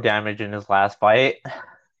zero damage in his last fight.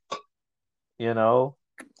 You know,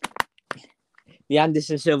 the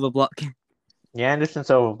Anderson Silva block. the Anderson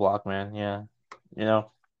Silva block, man. Yeah, you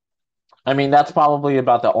know. I mean, that's probably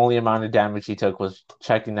about the only amount of damage he took was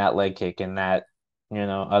checking that leg kick and that.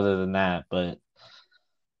 Other than that, but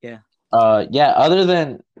Yeah. yeah. Other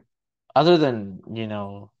than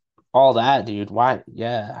all that, dude. Why?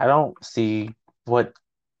 Yeah, I don't see what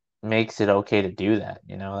makes it okay to do that.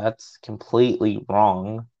 That's completely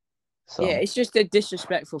wrong. Yeah, So it's just a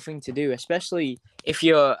disrespectful thing to do, especially if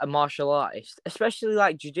you're a martial artist, especially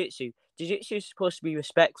like jiu-jitsu. Jiu-jitsu is supposed to be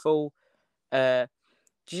respectful. Uh,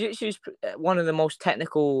 jiu-jitsu is one of the most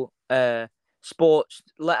technical sports,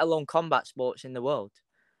 let alone combat sports in the world.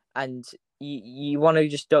 And you want to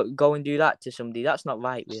just go and do that to somebody. That's not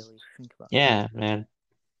right, really. Think about yeah, man.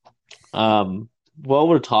 While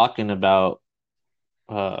we're talking about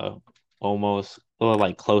uh almost or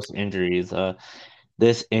like close injuries,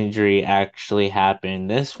 this injury actually happened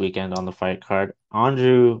this weekend on the fight card.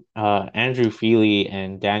 Andrew Feely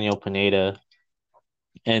and Daniel Pineda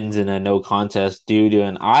ends in a no contest due to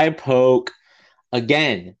an eye poke.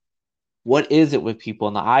 Again, what is it with people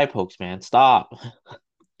in the eye pokes, man? Stop.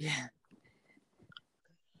 Yeah.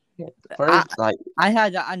 I First, like I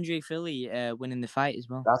had Andre Philly winning the fight as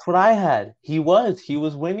well. that's what I had. He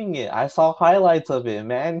was winning it. I saw highlights of it.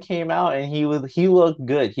 Man came out and he looked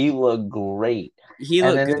good. He looked great. He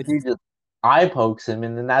And looked then this good. dude just eye pokes him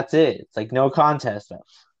and then that's it. It's like no contest.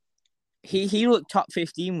 He looked top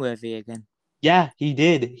 15 worthy again. Yeah, he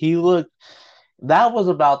did. That was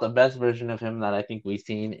about the best version of him that I think we've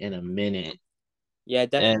seen in a minute. Yeah,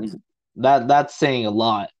 definitely. And that's saying a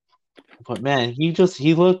lot. But man, he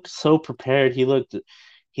looked so prepared. He looked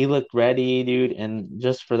ready, dude. And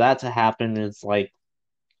just for that to happen, it's like,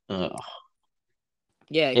 uh,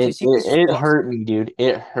 Yeah, it, because he it was it hurt me, dude.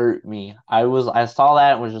 It hurt me. I saw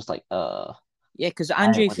that and was just like, yeah, because I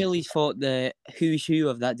Andre want to. Philly's fought the who's who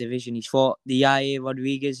of that division. He's fought the Yair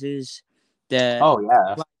Rodriguez's, the Oh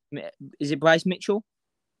yeah, is it Bryce Mitchell?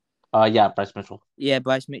 yeah, Bryce Mitchell. Yeah,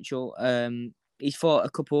 Bryce Mitchell. He's fought a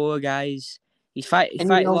couple of guys. He's And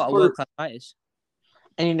fighting a lot of world class fighters.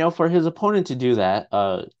 for his opponent to do that,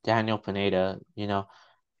 Daniel Pineda,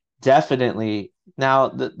 definitely. Now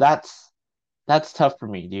that's tough for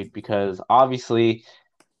me, dude, because obviously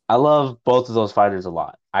I love both of those fighters a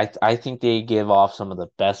lot. I think they give off some of the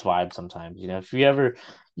best vibes sometimes. If you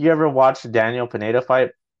ever watch Daniel Pineda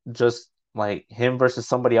fight, just like him versus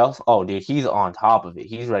somebody else, oh dude, he's on top of it.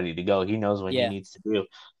 He's ready to go. He knows what he Yeah, needs to do.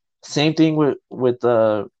 Same thing with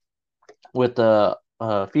the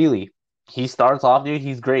Feely. He starts off, dude.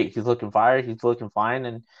 He's great. He's looking fire. He's looking fine,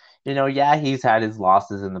 and yeah, he's had his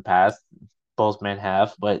losses in the past. Both men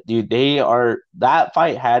have, but dude, that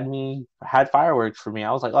fight had fireworks for me.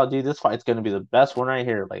 I was like, oh, dude, this fight's gonna be the best one right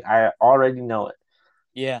here. Like I already know it.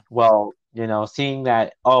 yeah, Well, seeing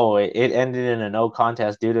that, oh, it ended in a no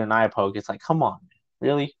contest due to an eye poke. It's like, come on,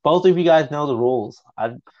 really? Both of you guys know the rules.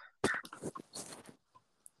 I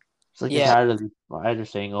Sick and yeah. tired of these fighters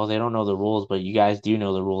saying, "Oh, they don't know the rules," but you guys do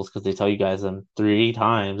know the rules because they tell you guys them 3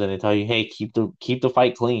 times, and they tell you, "Hey, keep the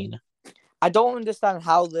fight clean." I don't understand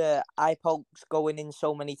how the eye pokes going in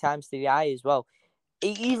so many times to the eye as well.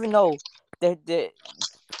 Even though the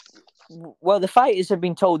the fighters have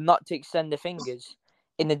been told not to extend the fingers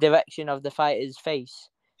in the direction of the fighter's face.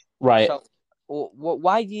 Right. So,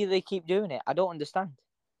 why do they keep doing it? I don't understand.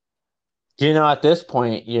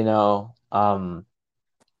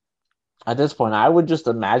 At this point, I would just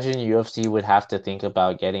imagine UFC would have to think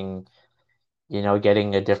about getting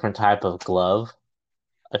a different type of glove.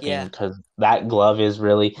 I Yeah, think because that glove is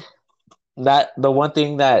really that the one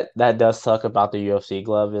thing that does suck about the UFC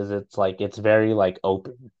glove is it's very like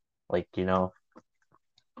open, like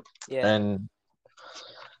yeah. and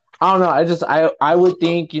I don't know. I would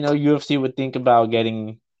think UFC would think about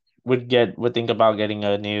getting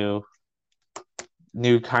a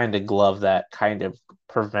new kind of glove that kind of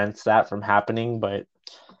prevents that from happening. But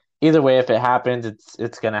either way, if it happens,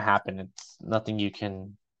 it's gonna happen. It's nothing you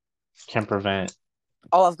can prevent.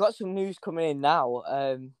 Oh, I've got some news coming in now.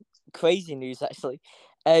 Crazy news actually.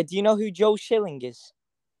 Do you know who Joe Schilling is?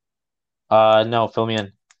 No, fill me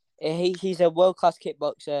in. He's a world class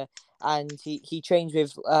kickboxer, and he trains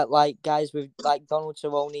with like guys with like Donald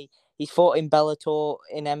Cerrone. He's fought in Bellator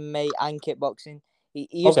in MMA and kickboxing. He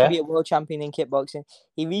used to Okay. be a world champion in kickboxing.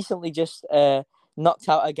 He recently just knocked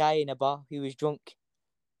out a guy in a bar who was drunk.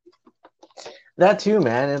 That too,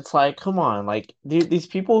 man. It's like, come on, like dude, these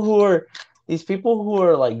people who are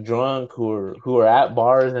like drunk, who are at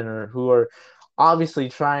bars and who are obviously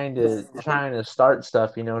trying to start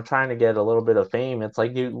stuff, trying to get a little bit of fame. It's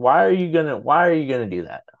like, dude, why are you gonna do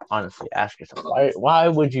that? Honestly, ask yourself, why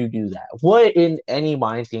would you do that? What in any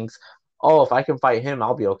mind thinks, oh, if I can fight him,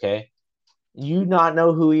 I'll be okay. You not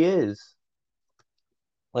know who he is.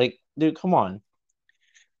 Like, dude, come on.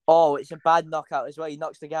 Oh, it's a bad knockout as well. He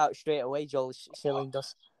knocks the guy out straight away, Joel Schilling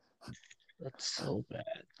does. That's so bad,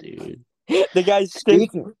 dude. The guy's stiff.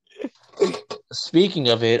 Speaking speaking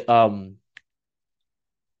of it,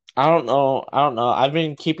 I don't know. I don't know. I've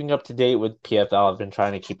been keeping up to date with PFL. I've been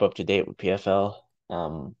trying to keep up to date with PFL.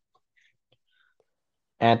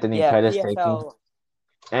 Anthony Yeah, Pettis taking PFL.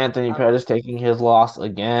 Anthony Um, Pettis taking his loss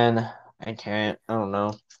again. I can't. I don't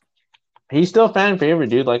know. He's still fan favorite,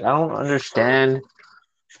 dude. Like, I don't understand.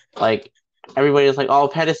 Like, everybody's like, "Oh,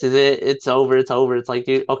 Pettis is it? It's over. It's over." It's like,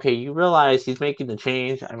 dude, okay, you realize he's making the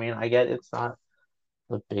change. I mean, I get it's not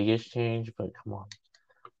the biggest change, but come on.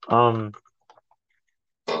 Um,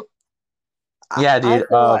 yeah, I dude.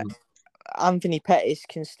 feel like Anthony Pettis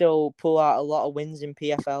can still pull out a lot of wins in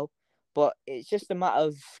PFL, but it's just a matter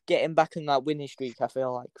of getting back on that winning streak. I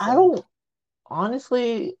feel like I for him. don't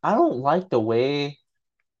honestly. I don't like the way.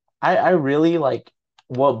 I really like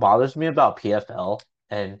what bothers me about PFL,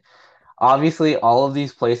 and obviously all of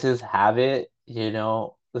these places have it.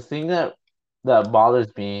 The thing that bothers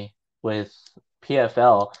me with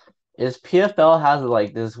PFL is PFL has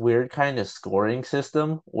like this weird kind of scoring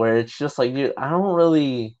system where it's just like, dude, I don't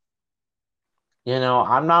really.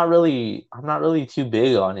 I'm not really too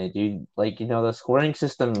big on it, dude. Like, the scoring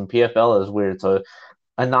system in PFL is weird. So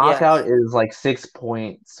a Yeah, knockout is like 6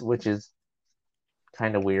 points, which is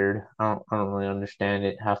kind of weird. I don't really understand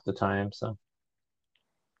it half the time. So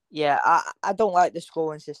yeah. I don't like the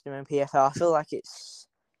scoring system in PFL. I feel like it's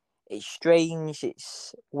strange.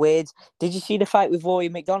 It's weird. Did you see the fight with Rory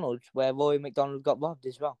McDonald where Rory McDonald got robbed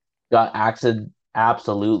as well? got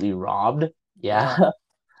absolutely robbed. Yeah, Yeah,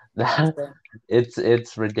 that was that the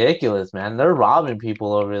it's ridiculous, man. They're robbing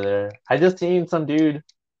people over there. I just seen some dude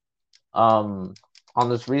um on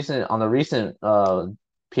the recent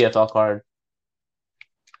PFL card.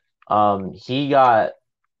 He got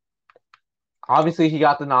obviously he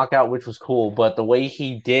got the knockout, which was cool, but the way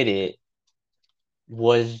he did it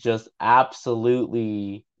was just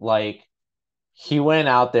absolutely like he went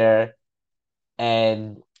out there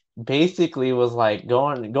and basically was like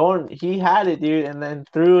going he had it, dude, and then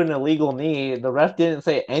threw an illegal knee. The ref didn't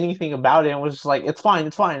say anything about it and was just like, it's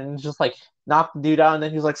fine, and just like knocked the dude out, and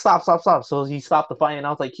then he was like, stop, stop, stop. So he stopped the fight, and I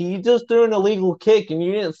was like, he just threw an illegal kick and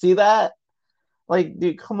you didn't see that? Like,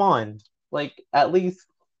 dude, come on. Like, at least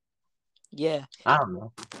yeah. I don't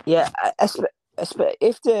know. Yeah,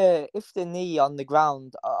 if the knee on the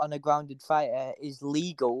ground on a grounded fighter is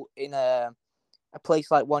legal in a place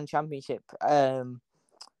like One Championship,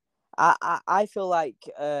 I feel like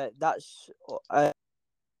that's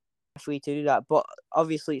free to do that. But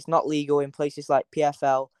obviously, it's not legal in places like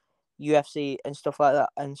PFL, UFC, and stuff like that,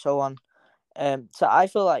 and so on. So I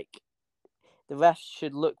feel like the refs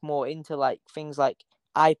should look more into like things like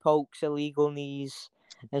eye pokes, illegal knees,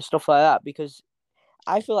 and stuff like that because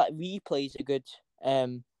I feel like replays are good.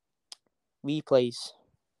 Um, replays.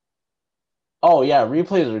 Oh yeah,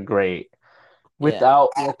 replays are great. Yeah. Without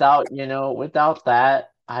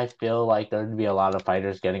that, I feel like there'd be a lot of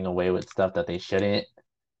fighters getting away with stuff that they shouldn't,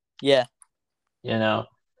 Yeah. you know,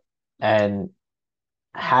 and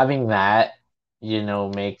having that,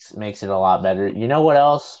 makes it a lot better. You know what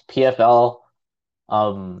else?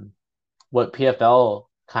 Um, what PFL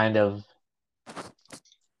kind of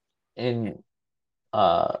in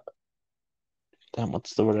damn,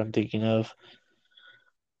 what's the word I'm thinking of?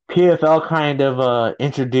 PFL kind of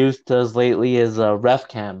introduced us lately is ref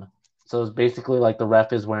cam. So it's basically like the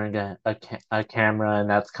ref is wearing a camera, and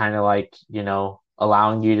that's kind of like,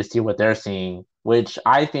 allowing you to see what they're seeing, which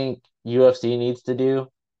I think UFC needs to do.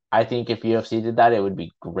 I think if UFC did that, it would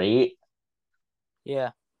be great.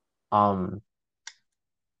 Yeah. Um,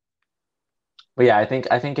 but yeah, I think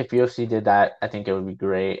if UFC did that, I think it would be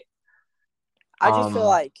great. I just feel Um,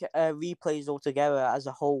 like replays altogether as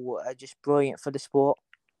a whole are just brilliant for the sport.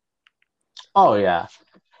 oh yeah,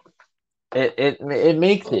 it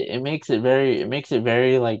makes it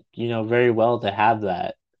very like, very well to have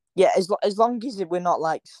that. Yeah, as long as we're not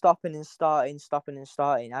like stopping and starting, stopping and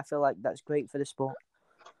starting, I feel like that's great for the sport.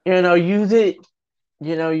 Use it.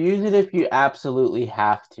 Use it if you absolutely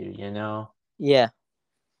have to. Yeah.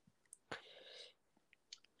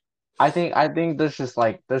 I think there's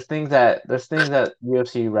things that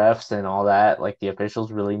UFC refs and all that, like the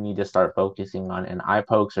officials really need to start focusing on, and eye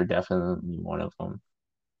pokes are definitely one of them.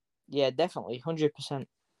 Yeah, definitely, 100%.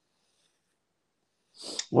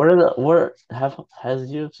 What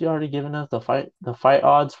has UFC already given us the fight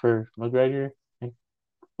odds for McGregor and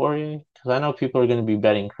Poirier? Because I know people are going to be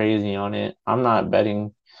betting crazy on it. I'm not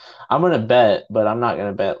betting. I'm going to bet, but I'm not going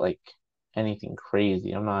to bet like anything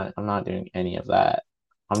crazy. I'm not doing any of that.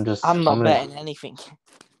 I'm just I'm I'm not gonna betting anything.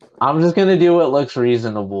 I'm just gonna do what looks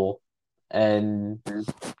reasonable, and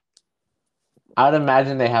I'd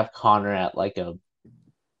imagine they have Connor at like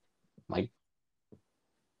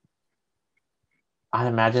I'd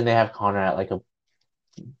imagine they have Connor at like a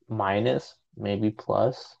minus, maybe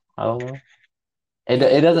plus. I don't know. It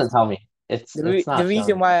Yeah, doesn't tell me. It's the it's the not showing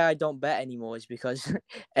reason me. why I don't bet anymore is because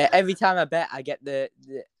every time I bet, I get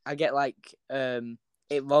I get like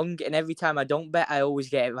it wrong, and every time I don't bet, I always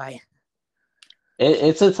get it right.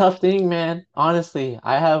 It's a tough thing, man. Honestly,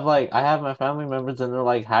 I have my family members and they're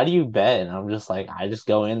like, "How do you bet?" And I'm just like, I just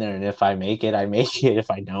go in there and if I make it, I make it.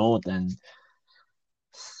 If I don't, then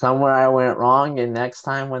somewhere I went wrong. And next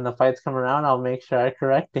time when the fights come around, I'll make sure I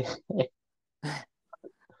correct it. I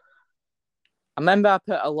remember I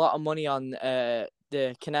put a lot of money on the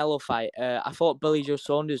Canelo fight. I thought Billy Joe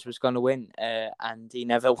Saunders was going to win, and he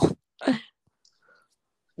never won.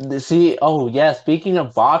 See, oh yeah, speaking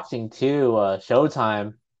of boxing too,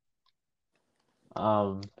 Showtime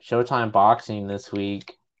boxing this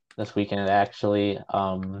weekend actually.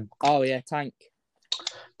 Oh yeah, Tank.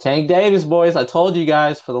 Tank Davis, boys, I told you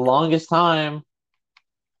guys for the longest time.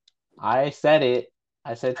 I said it.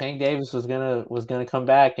 I said Tank Davis was gonna come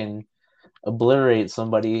back and obliterate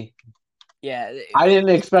somebody. Yeah, I didn't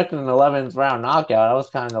expect an 11th round knockout. I was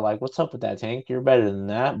kind of like, "What's up with that, Tank? You're better than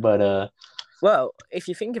that." But well, if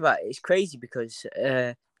you think about it, it's crazy because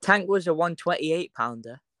Tank was a 128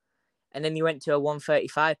 pounder, and then he went to a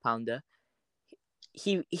 135 pounder.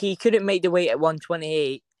 He couldn't make the weight at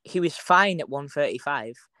 128. He was fine at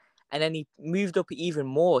 135, and then he moved up even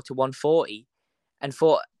more to 140, and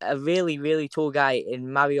fought a really really tall guy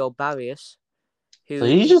in Mario Barrios, so who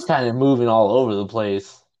he's just kind of moving all over the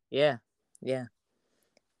place. yeah, yeah,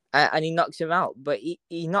 and he knocks him out. But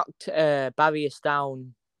he knocked Barrios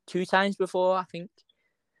down 2 times before, I think.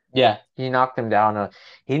 Yeah, he knocked him down.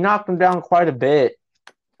 He knocked him down quite a bit,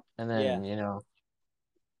 and Yeah. then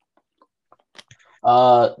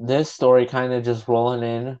this story kind of just rolling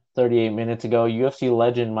in 38 minutes ago. UFC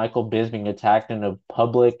legend Michael Bisping attacked in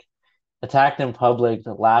public,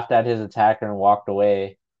 laughed at his attacker, and walked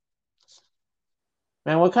away.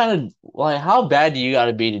 Man, what kind of like how bad do you got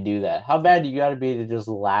to be to do that? How bad do you got to be to just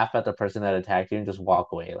laugh at the person that attacked you and just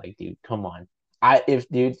walk away? Like, dude, come on. If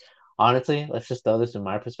dude, honestly, let's just throw this in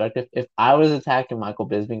my perspective. If I was attacking Michael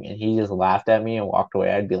Bisping and he just laughed at me and walked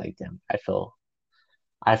away, I'd be like, damn, I feel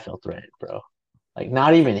threatened, bro. Like,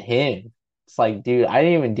 not even him. It's like, dude, I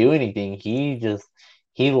didn't even do anything. He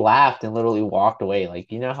laughed and literally walked away.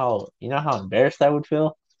 Like, you know how embarrassed I would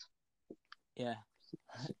feel? Yeah.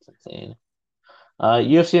 It's insane.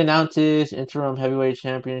 UFC announces interim heavyweight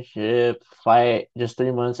championship fight just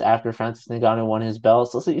 3 months after Francis Ngannou won his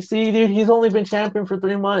belt. So see, dude, he's only been champion for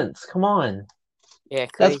 3 months. Come on, Yeah,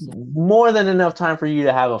 that's crazy. more than enough time for you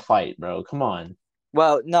to have a fight, bro. Come on,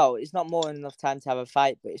 Well, no, it's not more than enough time to have a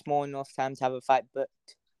fight, but it's more than enough time to have a fight. But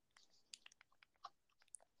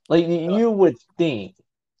like you would think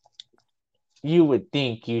you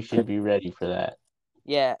should be ready for that.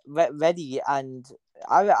 yeah, ready, and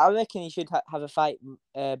I reckon he should have a fight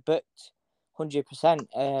booked 100%.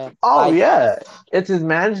 Oh By yeah, it's his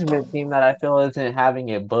management team that I feel isn't having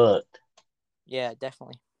it booked. yeah,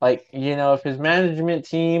 definitely. Like, if his management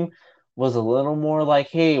team was a little more like,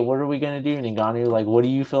 hey, what are we gonna do, Ngannou? Like, what do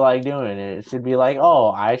you feel like doing? And it should be like, oh,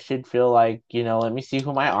 I should feel like, let me see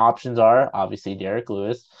who my options are. Obviously, Derek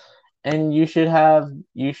Lewis. And you should have,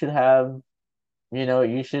 you shouldn't,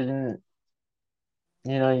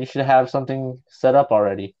 you should have something set up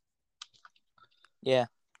already. Yeah,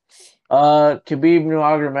 Khabib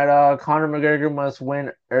Nurmagomedov, Conor McGregor must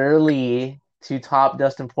win early to top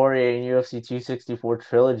Dustin Poirier in UFC 264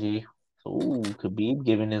 trilogy. Ooh, Khabib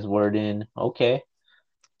giving his word in. Okay.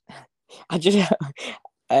 I just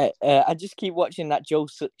I just keep watching that Joe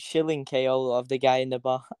Schilling KO of the guy in the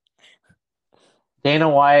bar. Dana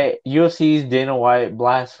White, UFC's Dana White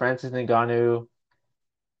blasts Francis Ngannou,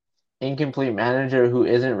 incomplete manager who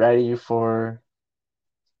isn't ready for.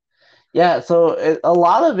 Yeah, so a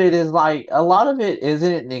lot of it isn't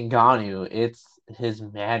Ngannou. It's his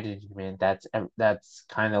management. That's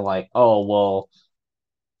kind of like, oh well,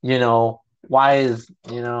 why is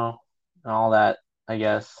and all that. I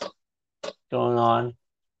guess. going on.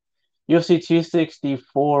 UFC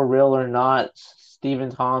 264, real or not,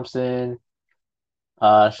 Stephen Thompson,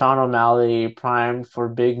 Sean O'Malley primed for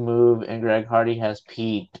big move, and Greg Hardy has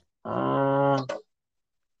peaked.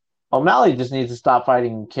 O'Malley just needs to stop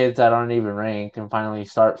fighting kids that aren't even ranked and finally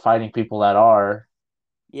start fighting people that are.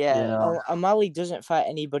 You Yeah, know, O'Malley doesn't fight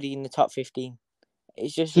anybody in the top 15.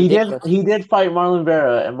 It's just he did ridiculous. he did fight Marlon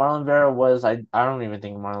Vera, and Marlon Vera was I don't even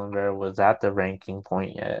think Marlon Vera was at the ranking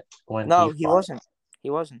point yet when he No, he fought. wasn't. He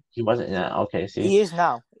wasn't. He wasn't. Yeah. Okay. See, He is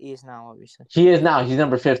now. He is now, obviously. he is now. He's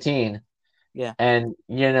number 15. Yeah. And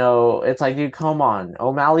it's like, dude, come on.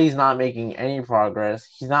 O'Malley's not making any progress.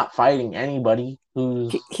 He's not fighting anybody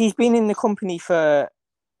who's He's been in the company for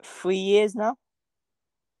 3 years now.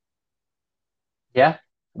 yeah,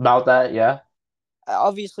 about that, yeah.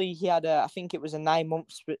 Obviously, he had I think it was a 9 month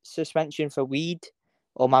suspension for weed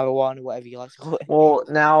or marijuana, whatever you like to call it. Well,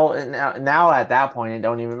 now at that point it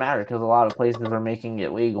don't even matter because a lot of places are making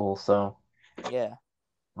it legal. So Yeah.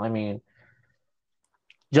 I mean,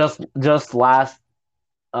 just last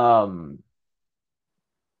um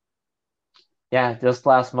yeah, just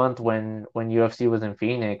last month when UFC was in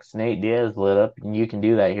Phoenix, Nate Diaz lit up, and you can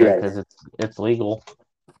do that here Right. because it's legal.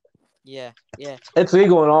 Yeah. Yeah. It's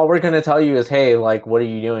legal, and all we're gonna tell you is, hey, like, what are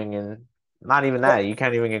you doing? And not even But that. You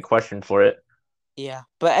can't even get questioned for it. yeah,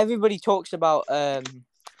 but everybody talks about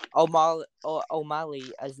O'Malley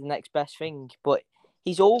as the next best thing, but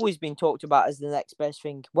he's always been talked about as the next best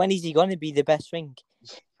thing. When is he going to be the best thing?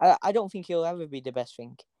 I don't think he'll ever be the best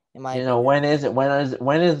thing, in my opinion. When is it?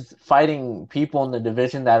 When is fighting people in the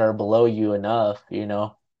division that are below you enough?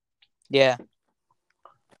 Yeah.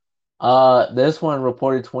 This one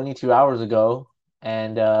reported 22 hours ago,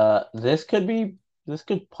 and this could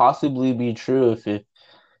possibly be true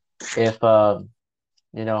if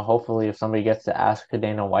hopefully if somebody gets to ask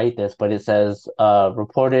Dana White this, but it says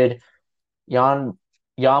reported Jan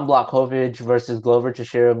Jan Blachowicz versus Glover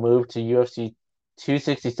Teixeira moved to UFC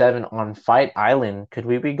 267 on Fight Island. Could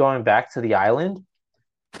we be going back to the island?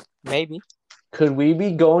 Maybe. Could we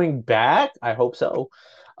be going back? I hope so.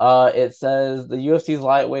 It says the UFC's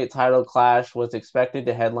lightweight title clash was expected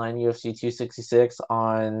to headline UFC 266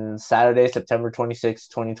 on Saturday, September 26,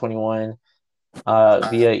 2021,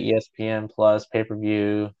 via ESPN Plus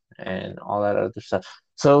pay-per-view and all that other stuff.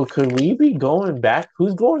 So could we be going back?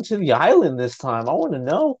 Who's going to the island this time? I want to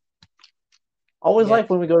know. Always Yeah. like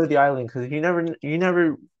when we go to the island because you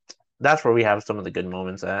never. That's where we have some of the good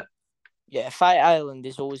moments at. Yeah. Fight Island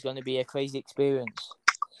is always going to be a crazy experience.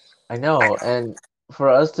 I know, and for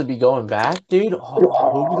us to be going back, dude, who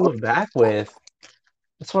are we going back with?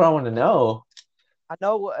 That's what I want to know. I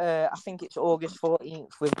know. I think it's August 14th.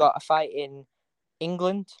 We've got a fight in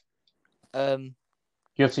England. Um.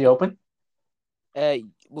 UFC Open.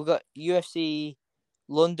 We've got UFC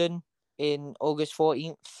London in August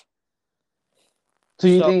 14th. So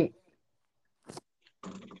you So think?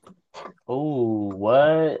 Oh,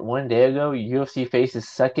 what? One day ago, UFC faces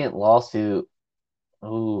second lawsuit.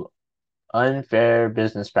 Oh, unfair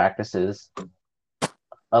business practices,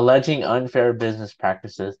 alleging unfair business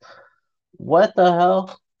practices. What the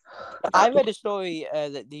hell? I read a story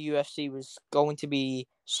that the UFC was going to be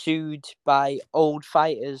sued by old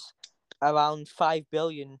fighters around $5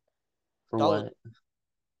 billion. For what?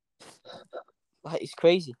 Like, it's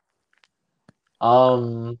crazy.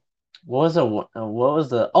 Um, what was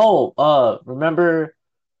the? Oh, remember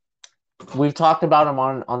we've talked about him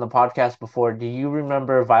on the podcast before. Do you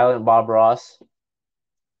remember Violent Bob Ross?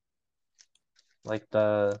 Like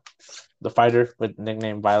the fighter with the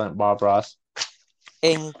nickname Violent Bob Ross.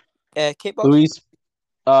 In kickboxing? Luis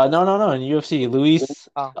no, in UFC. Luis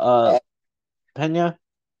Oh, Pena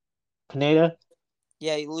Pineda.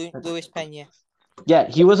 yeah, Luis Pena. Yeah,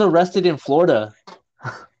 he was arrested in Florida.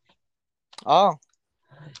 Oh,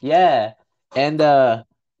 Yeah. And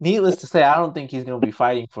needless to say, I don't think he's gonna be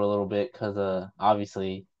fighting for a little bit because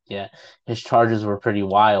obviously, yeah, his charges were pretty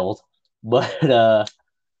wild. But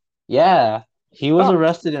yeah, he was oh.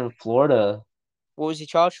 arrested in Florida. What was he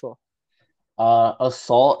charged for?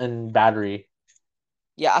 Assault and battery.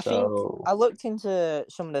 Yeah, I think So I looked into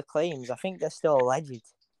some of the claims. I think they're still alleged.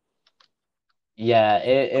 yeah,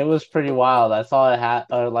 it was pretty wild. I saw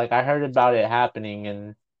like I heard about it happening,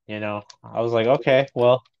 and I was like, okay,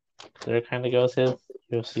 well, there kind of goes his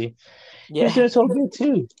UFC. He was Yeah, doing so good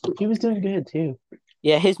too. He was doing good too.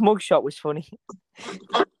 yeah. His mugshot was funny.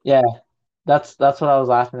 Yeah, that's what I was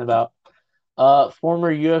laughing about.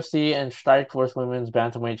 Former UFC and Strikeforce Women's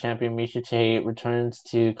Bantamweight champion Misha Tate returns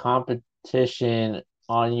to competition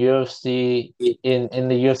on UFC in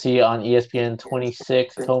the UFC on ESPN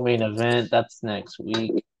 26 co-main event. That's next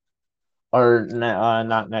week. or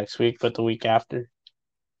not next week, but the week after,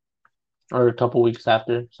 or a couple weeks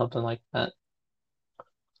after, something like that.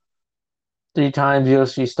 3 times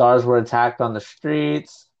UFC stars were attacked on the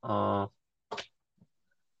streets.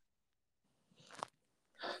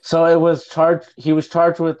 So it was charged. He was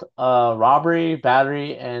charged with robbery,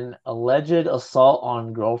 battery, and alleged assault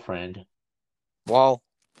on girlfriend. Wow,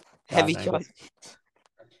 God, heavy choice.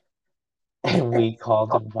 and we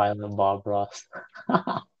called him Violent Bob Ross.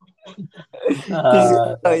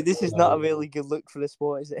 This is not a really good look for the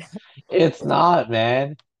sport, is it? It's not,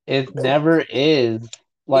 man. It never is. Yeah,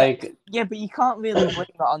 Like, yeah, but you can't really blame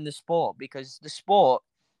that on the sport because the sport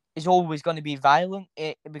is always going to be violent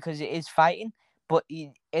because it is fighting. But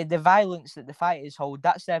the violence that the fighters hold,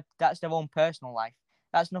 that's their own personal life.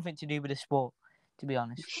 That's nothing to do with the sport, to be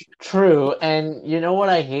honest. true. And you know what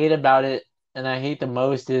I hate about it, and I hate the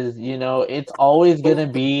most is, it's always gonna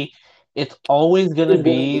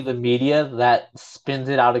be the media that spins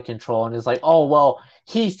it out of control and is like, oh well,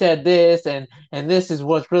 he said this and this is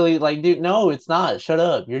what's really like, dude, no, it's not. Shut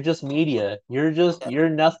up. You're just media. Yeah, You're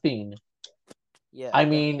nothing. yeah, I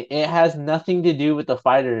mean, it has nothing to do with the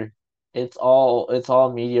fighter. It's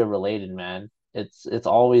all media related, man. It's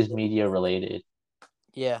always media related.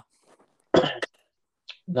 yeah.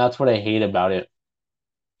 That's what I hate about it.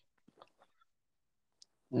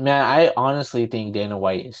 Man, I honestly think Dana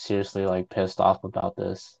White is seriously like pissed off about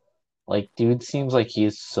this. Like, dude seems like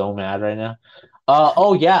he's so mad right now.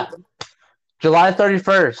 Oh yeah, July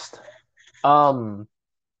 31st. Um,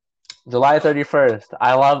 July 31st.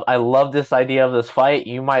 I love this idea of this fight.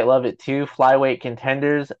 You might love it too. Flyweight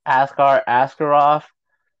contenders Askar Askarov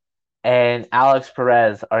and Alex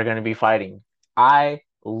Perez are going to be fighting. I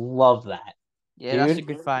love that. Yeah, that's a Dude,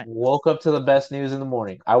 good fight. woke up to the best news in the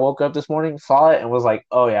morning. I woke up this morning, saw it, and was like,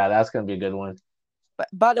 oh yeah, that's going to be a good one. But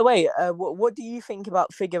by the way, what do you think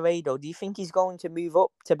about Figueiredo? Do you think he's going to move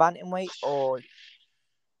up to bantamweight or?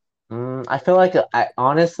 I feel like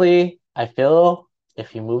I feel if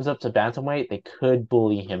he moves up to bantamweight, they could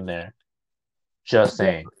bully him there. Just Yeah,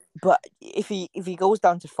 saying. but if he goes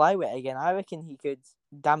down to flyweight again, I reckon he could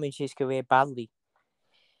damage his career badly.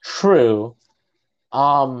 True.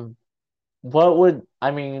 Um, what would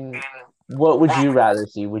I mean? What would you rather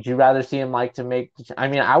see? Would you rather see him like to make? I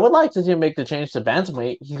mean, I would like to see him make the change to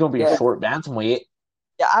bantamweight. He's gonna be a Yeah, short bantamweight.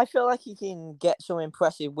 yeah. I feel like he can get some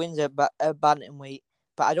impressive wins at bantamweight,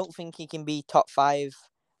 but I don't think he can be top five,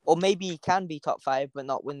 or maybe he can be top five but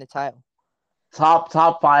not win the title.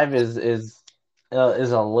 Top five is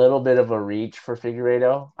a little bit of a reach for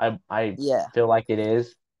Figueiredo. I Yeah, feel like it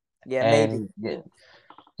is, yeah, maybe. and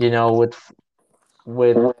you know with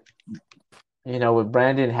with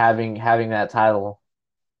Brandon having that title,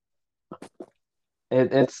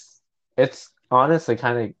 it's honestly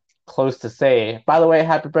kind of close to say. By the way,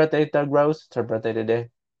 happy birthday, Doug Rose. It's her birthday today.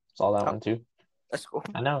 Saw that Oh, one too. let's go.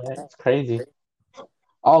 I know, right? It's crazy.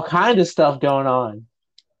 All kind of stuff going on.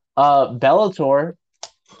 Bellator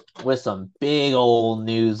with some big old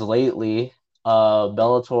news lately.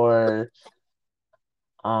 Bellator,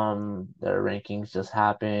 their rankings just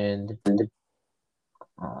happened.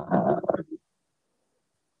 Uh,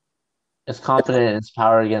 is confident in its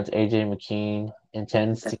power against AJ McKean.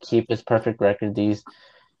 Intends to keep his perfect record. These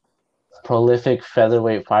prolific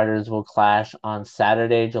featherweight fighters will clash on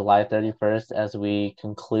Saturday, July 31st, as we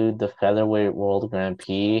conclude the Featherweight World Grand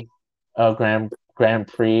Prix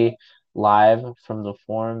live from the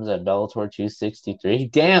forums at Bellator 263.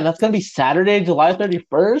 Damn, that's gonna be Saturday, July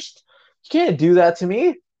 31st. You can't do that to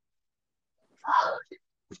me.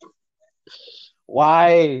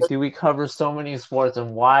 Why do we cover so many sports,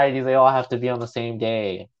 and why do they all have to be on the same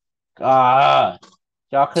day? God,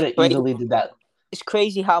 y'all could have Crazy. easily did that. It's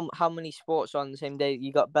crazy how many sports are on the same day.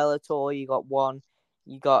 You got Bellator, you got one,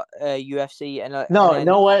 you got UFC, and No, then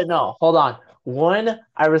no what? No, hold on. One,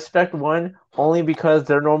 I respect one only because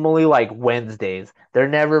they're normally like Wednesdays. They're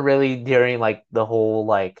never really during like the whole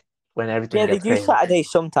like when everything yeah, they gets do crazy. Saturday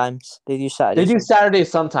sometimes. They do They Saturday do sometimes.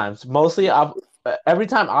 Saturdays sometimes. Mostly, I've every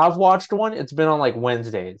time I've watched one, it's been on like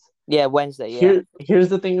Wednesdays. Yeah, Wednesday. Yeah. Here's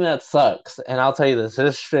the thing that sucks, and I'll tell you this.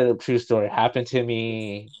 This is straight up true story. Happened to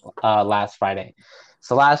me last Friday.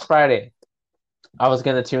 So last Friday, I was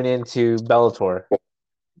gonna tune into Bellator,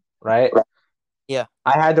 right? Yeah.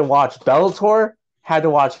 I had to watch Bellator, had to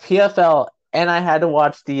watch PFL, and I had to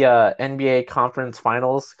watch the NBA conference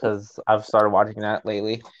finals because I've started watching that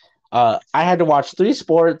lately. I had to watch 3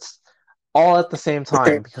 sports all at the same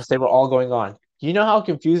time because they were all going on. You know how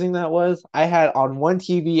confusing that was? I had on one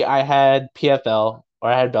TV, I had PFL or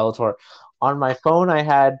I had Bellator. On my phone, I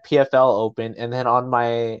had PFL open, and then on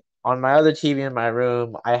my on my other TV in my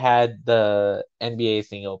room, I had the NBA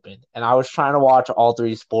thing open, and I was trying to watch all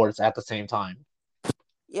three sports at the same time.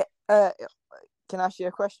 Yeah. Can I ask you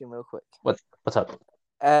a question real quick? What's up?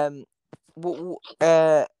 Um,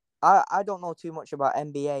 I don't know too much about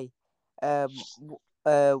NBA.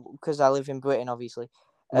 Because I live in Britain, obviously.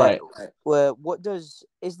 Uh, Right. what does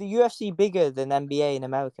is the UFC bigger than NBA in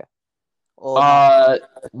America or not? Uh,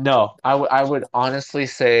 no, I would honestly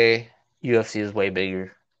say UFC is way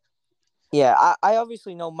bigger. Yeah, I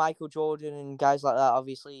obviously know Michael Jordan and guys like that.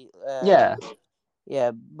 Obviously, Yeah,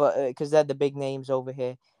 yeah, but because they're the big names over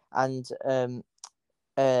here, and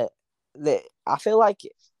uh, I feel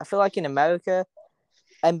like in America,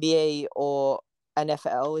 NBA or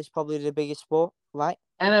NFL is probably the biggest sport, right?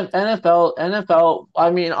 NFL. I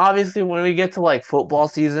mean, obviously, when we get to like football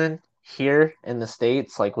season here in the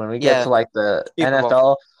States, like when we get Yeah, to like the Super Bowl.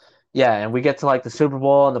 NFL, yeah, and we get to like the Super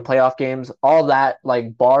Bowl and the playoff games, all that,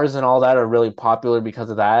 like bars and all that are really popular because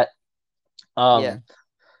of that. Yeah, Um,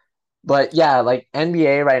 but yeah, like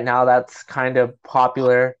NBA right now, that's kind of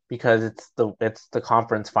popular because it's the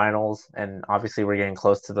conference finals, and obviously we're getting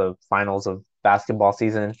close to the finals of basketball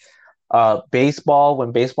season. Baseball,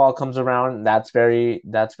 when baseball comes around, that's very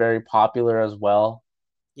popular as well.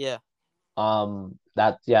 yeah,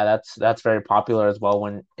 That's very popular as well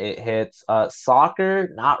when it hits. Soccer,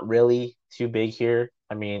 not really too big here.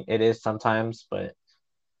 I mean, it is sometimes, but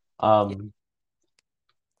yeah. um,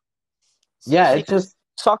 yeah, See, it's just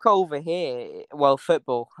soccer over here. Well,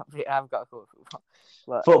 football. I've got to go with football,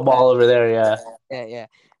 but football over there. Yeah. yeah,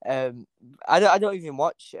 yeah. I don't even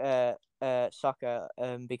watch soccer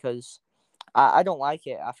because I don't like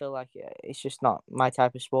it. I feel like it's just not my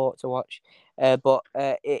type of sport to watch. But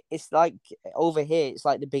it's like over here, it's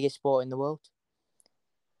like the biggest sport in the world.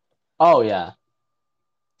 Oh yeah.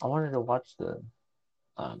 I wanted to watch the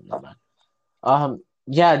never mind.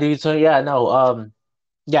 Yeah, dude. So yeah, no.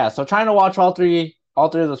 Yeah. So trying to watch all three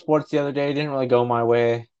of the sports the other day didn't really go my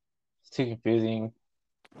way. It's too confusing.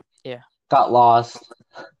 Yeah. Got lost.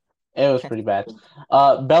 It was pretty bad.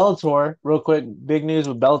 Bellator, real quick, big news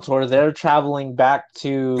with Bellator. They're traveling back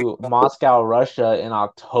to Moscow, Russia in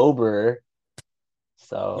October.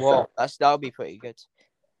 So Whoa, that'll be pretty good.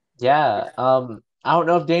 yeah. I don't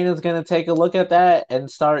know if Dana's gonna take a look at that and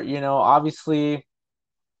start, obviously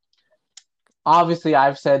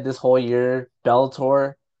I've said this whole year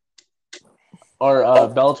Bellator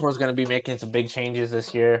is gonna be making some big changes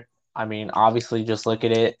this year. I mean, obviously just look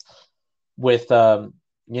at it with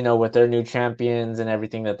with their new champions and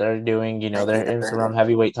everything that they're doing, their interim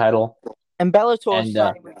heavyweight title. And Bellator And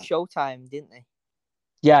signed with Showtime, didn't they?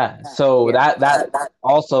 yeah, so Yeah. that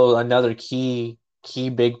also another key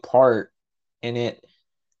big part in it.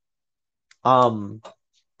 Um,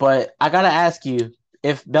 but I gotta ask you,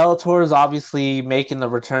 if Bellator is obviously making the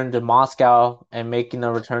return to Moscow and making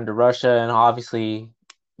the return to Russia, and obviously,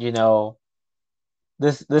 you know,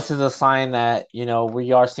 this is a sign that,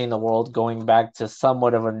 we are seeing the world going back to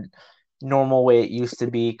somewhat of a normal way it used to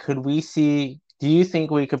be. Do you think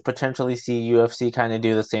we could potentially see UFC kind of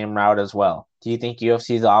do the same route as well? Do you think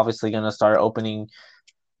UFC is obviously going to start opening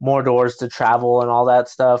more doors to travel and all that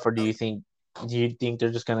stuff, or do you think they're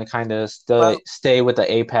just going to kind of Well, stay with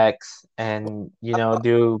the apex and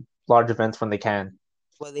do large events when they can?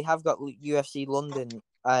 well, they have got UFC London,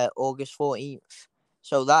 August 14th,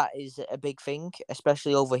 so that is a big thing,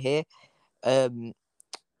 especially over here. Um,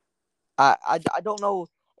 I don't know.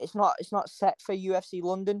 It's not set for UFC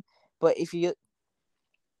London, but if you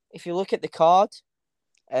look at the card,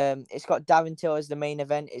 it's got Darren Till as the main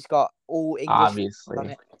event. It's got all English on Obviously.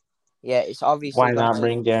 it. Yeah, it's obviously Why gonna not be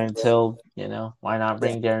bring Darren Till? Why not yeah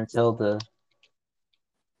bring Darren Till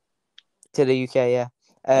to the UK. Yeah.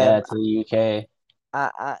 to the UK?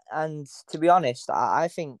 And to be honest, I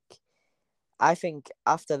think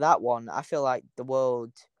after that one, I feel like the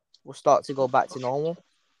world will start to go back to normal.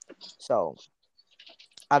 So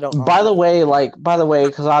I don't know. By the way,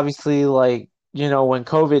 because obviously, when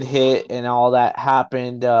COVID hit and all that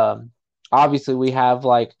happened, obviously we have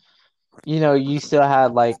you still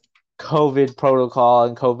had COVID protocol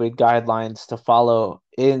and COVID guidelines to follow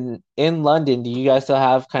in London. Do you guys still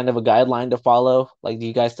have kind of a guideline to follow? Like, do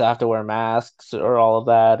you guys still have to wear masks or all of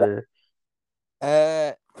that, or?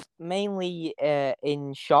 Uh, Mainly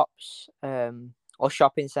in shops, or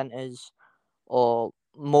shopping centres, or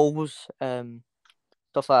malls,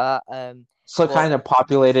 stuff like that. So But kind of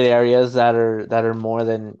populated areas that are more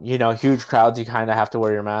than huge crowds, you kind of have to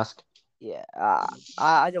wear your mask. yeah,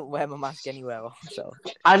 I don't wear my mask anywhere. So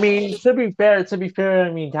I mean, to be fair,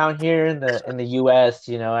 I mean, down here in the U.S.,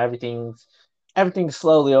 everything's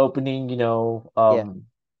slowly opening. yeah,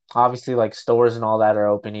 Obviously, like stores and all that are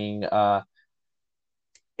opening.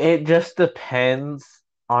 It just depends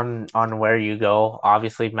on where you go.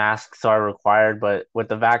 Obviously, masks are required, but with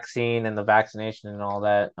the vaccine and the vaccination and all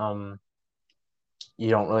that, you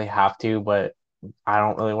don't really have to. But I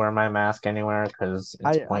don't really wear my mask anywhere because it's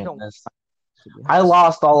I don't, pointless. to be I honest.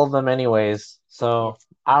 lost all of them anyways, Yeah. so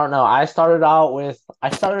I don't know. I started out with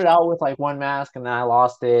like one mask and then I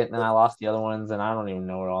lost it, and then I lost the other ones, and I don't even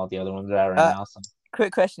know where all the other ones are at right Uh, now. So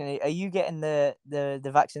quick question: are you getting the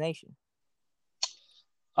vaccination?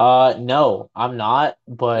 no, I'm not,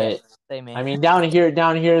 Yeah, but same I here. mean down here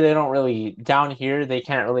they don't really down here they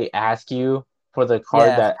can't really ask you for the card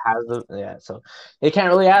Yeah, that has the yeah, so they can't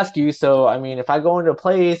really ask you. So I mean if I go into a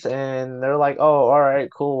place and they're like, "Oh, all right,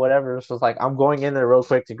 cool, whatever." So it's like I'm going in there real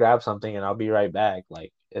quick to grab something and I'll be right back.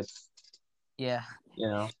 Like it's yeah. you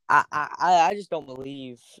know. I just don't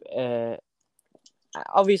believe.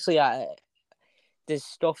 Obviously, there's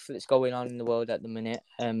stuff that's going on in the world at the minute.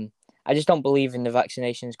 I just don't believe in the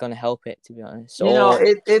vaccination is going to help it, to be honest. Or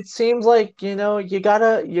It seems like, you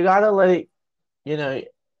gotta like, you know,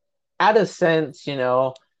 at a sense,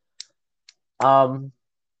 um,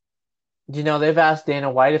 they've asked Dana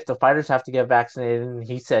White if the fighters have to get vaccinated, and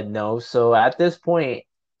he said no. So at this point,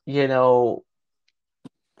 you know,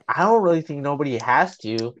 I don't really think nobody has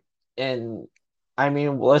to. And I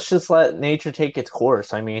mean, let's just let nature take its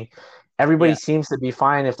course. I mean, everybody yeah, seems to be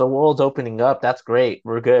fine. If the world's opening up, that's great.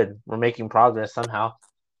 We're good. We're making progress somehow.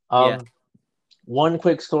 yeah. One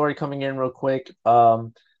quick story coming in real quick.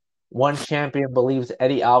 One champion believes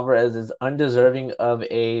Eddie Alvarez is undeserving of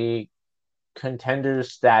a contender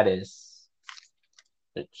status,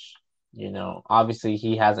 which, obviously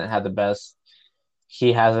he hasn't had the best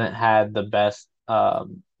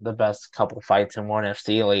couple fights in ONE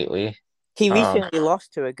FC lately. He Um, recently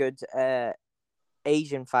lost to a good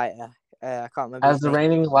Asian fighter. I can't remember as his the name.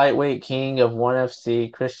 reigning lightweight king of ONE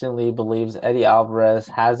FC, Christian Lee believes Eddie Alvarez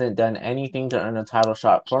hasn't done anything to earn a title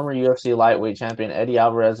shot. Former UFC lightweight champion Eddie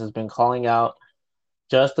Alvarez has been calling out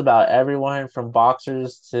just about everyone from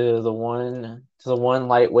boxers to the one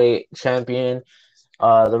lightweight champion.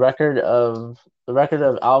 The record of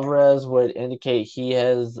Alvarez would indicate he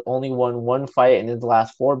has only won one fight in his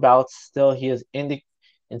last four bouts. Still, he is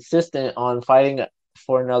insistent on fighting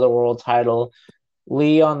for another world title.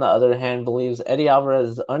 Lee, on the other hand, believes Eddie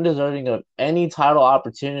Alvarez is undeserving of any title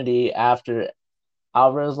opportunity after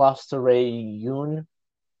Alvarez lost to Ray Yun.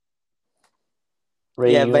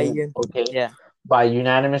 Ray Yeah, Yun, Bayan. okay, Yeah, by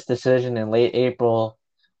unanimous decision in late April.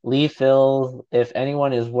 Lee feels if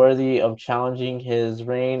anyone is worthy of challenging his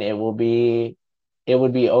reign, it would be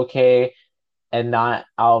okay and not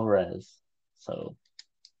Alvarez. So,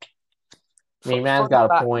 I mean, man's fun got a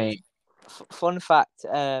fact. point. Fun fact.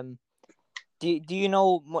 Do you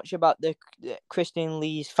know much about the Christian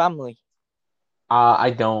Lee's family?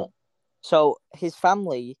 I don't. So his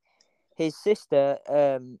family, his sister,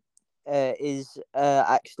 is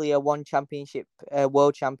actually a one championship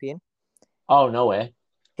world champion. Oh, no way.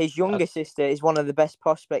 His younger That's sister is one of the best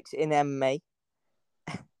prospects in MMA,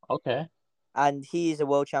 okay. and he is a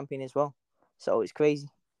world champion as well. So it's crazy.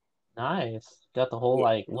 Nice. Got the whole Yeah,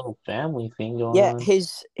 like little family thing going yeah. on.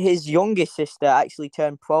 His youngest sister actually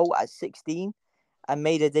turned pro at 16 and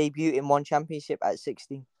made a debut in one championship at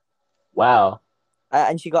 16. Wow.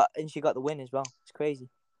 And she got the win as well. It's crazy.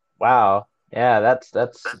 Wow. Yeah, that's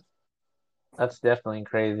definitely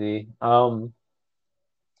crazy.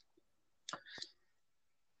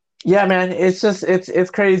 Yeah, man, it's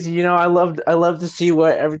crazy. I love to see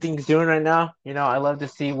what everything's doing right now. I love to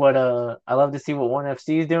see what ONE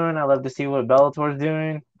FC is doing. I love to see what Bellator's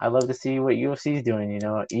doing. I love to see what UFC is doing.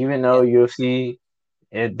 Even though Yeah, UFC,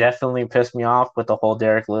 it definitely pissed me off with the whole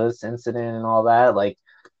Derek Lewis incident and all that. Like,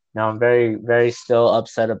 I'm very very still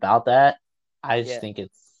upset about that. I just yeah. think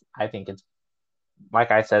it's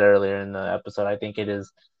like I said earlier in the episode. I think it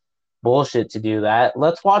is bullshit to do that.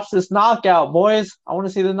 Let's watch this knockout, boys. I want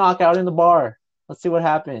to see the knockout in the bar. Let's see what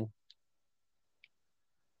happened.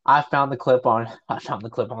 I found the clip on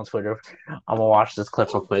Twitter. I'm gonna watch this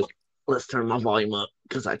clip real quick. Let's turn my volume up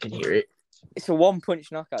because I can hear it. It's a one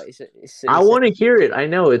punch knockout. I It's a, want to hear it. I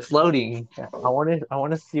know it's loading. I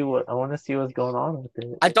want to see what's going on with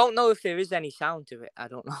it. I don't know if there is any sound to it. I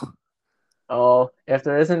don't know. Oh, if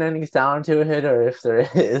there isn't any sound to it, or if there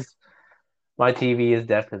is, my TV is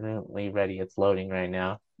definitely ready. It's loading right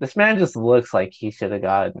now. This man just looks like he should have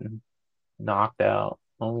gotten knocked out.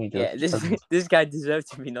 Only Yeah, just this doesn't. this guy deserves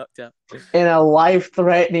to be knocked out. In a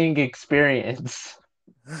life-threatening experience.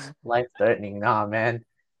 Life-threatening, nah, man.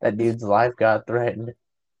 That dude's life got threatened.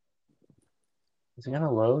 Is it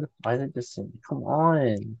gonna load? Why is it just? Come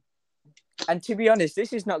on. And to be honest,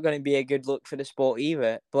 this is not going to be a good look for the sport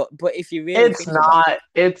either. But if you really think about it,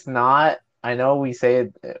 It's not. I know we say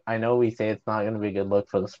it. I know we say it's not going to be a good look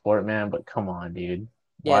for the sport, man. But come on, dude.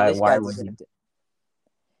 yeah, Why? this Why guy would he? deserved it.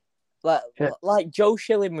 Like Joe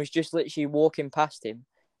Schilling was just literally walking past him,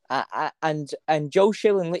 and Joe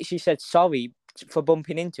Schilling literally said sorry for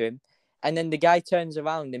bumping into him, and then the guy turns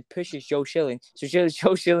around and pushes Joe Schilling. So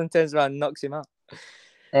Joe Schilling turns around and knocks him out.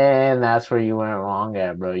 And that's where you went wrong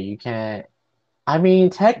at, bro. You can't. I mean,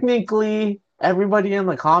 technically, everybody in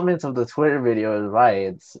the comments of the Twitter video is right.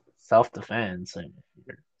 It's self-defense. And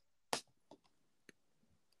if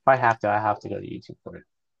I have to, I have to go to YouTube for it.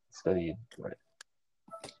 Let's go to YouTube for it.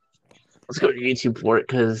 Let's go to YouTube for it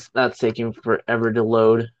because that's taking forever to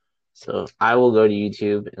load. So I will go to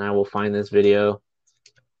YouTube and I will find this video.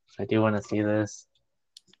 I do want to see this.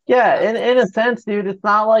 Yeah, in a sense, dude, it's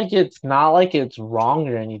not like it's wrong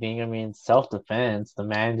or anything. I mean, self-defense. The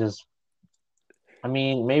man just I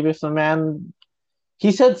mean, maybe if the man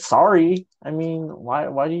he said sorry. I mean,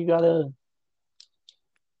 why do you gotta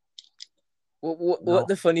What no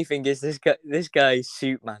the funny thing is, this guy is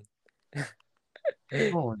suit man.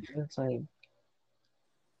 no it's like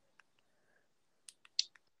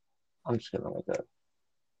I'm just gonna look up.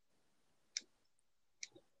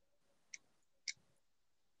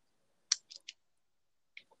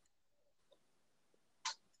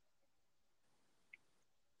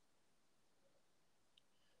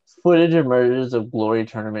 Footage emerges of Glory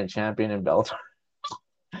Tournament champion in Bellator.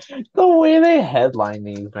 The way they headline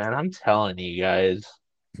these, man, I'm telling you guys.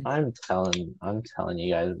 I'm telling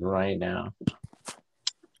you guys right now.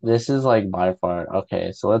 This is like by far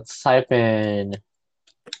okay, so let's type in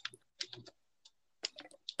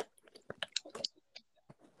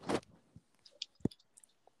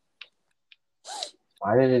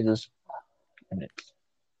why did it just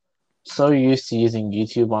so used to using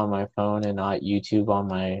YouTube on my phone and not YouTube on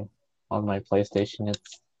my PlayStation.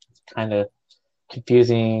 It's kind of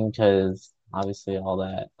confusing because obviously all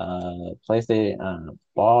that PlayStation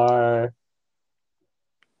bar.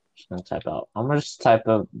 Just gonna type out. I'm gonna just type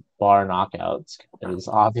up bar knockouts because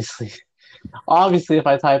obviously if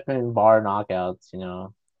I type in bar knockouts, you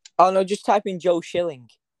know, Oh no, just type in Joe Schilling.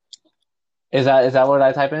 is that what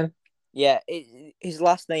I type in? Yeah, his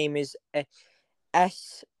last name is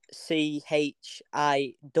SCHILLING. There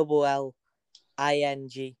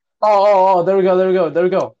we go, there we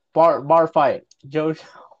go. Bar fight. Joe.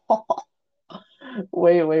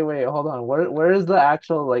 Wait, hold on. Where is the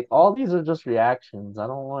actual like all these are just reactions. I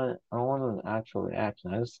don't want an actual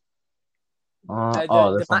reaction. I just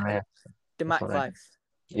The this one right here. This Mac one right here. Life.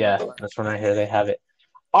 The Yeah, Mac Life. this one right here. They have it.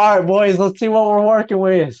 All right, boys, let's see what we're working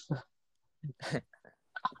with.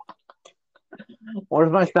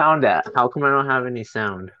 Where's my sound at? How come I don't have any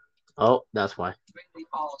sound? Oh, that's why.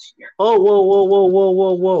 Oh,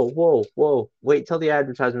 whoa. Wait till the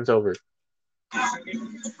advertisement's over.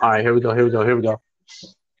 All right, here we go. All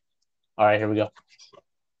right, here we go.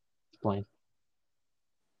 Explain.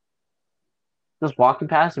 Just walking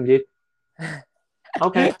past him, dude.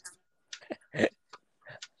 Okay.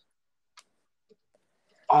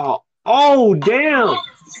 Oh, damn.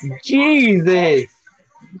 Jesus.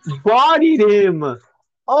 Bodied him.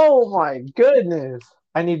 Oh my goodness.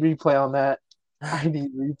 I need replay on that.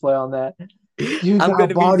 Dude I'm got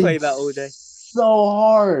gonna replay bodied that all day. so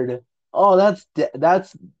hard. Oh, that's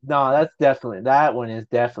no, that's definitely that one is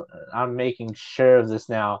definitely. I'm making sure of this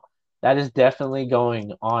now. That is definitely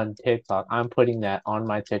going on TikTok. I'm putting that on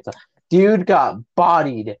my TikTok. Dude got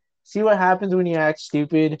bodied. See what happens when you act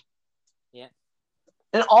stupid? Yeah.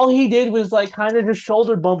 And all he did was like kind of just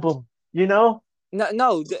shoulder bump him, you know?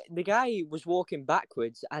 No, the guy was walking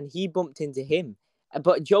backwards and he bumped into him.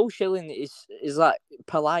 But Joe Schilling is like a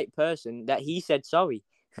polite person that he said sorry.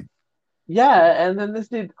 Yeah, and then this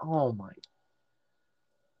dude, oh my,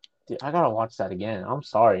 dude, I gotta watch that again. I'm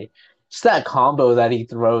sorry. Just that combo that he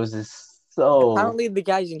throws is so. Apparently, the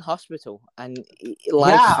guy's in hospital and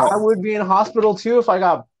life Yeah, I threatening. would be in hospital too if I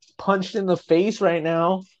got punched in the face right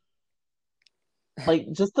now.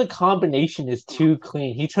 Like, just the combination is too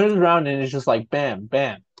clean. He turns around and it's just like bam,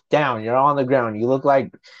 bam, down. You're on the ground. You look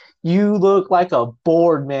like a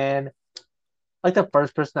board, man. Like the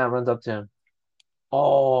first person that runs up to him.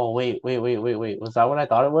 Oh, wait. Was that what I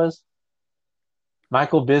thought it was?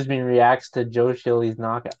 Michael Bisping reacts to Joe Shilley's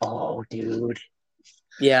knockout. Oh, dude.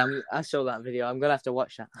 Yeah, I saw that video. I'm gonna have to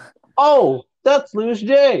watch that. Oh, that's Luis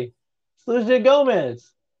J. It's Luis J.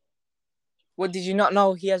 Gomez. What, did you not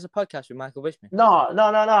know he has a podcast with Michael Bisping? No.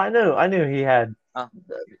 I knew he had. Oh.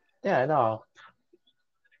 Yeah, no.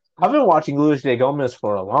 I've been watching Luis J. Gomez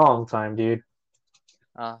for a long time, dude.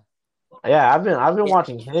 Ah. Yeah, I've been Yeah,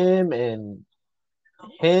 watching him and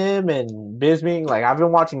Bisming. Like I've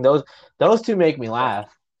been watching those. Those two make me laugh.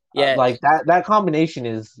 yeah, Like that combination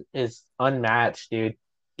is unmatched, dude.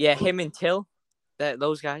 yeah. Him and Till,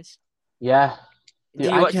 those guys. Yeah, dude, Do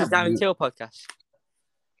you I watch the can't Darren believe. Till podcast?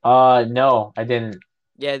 No, I didn't.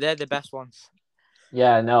 Yeah, they're the best ones.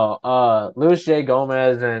 Yeah, no. Luis J.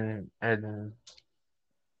 Gomez and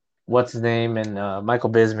what's his name and Michael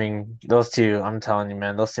Bisming. Those two, I'm telling you,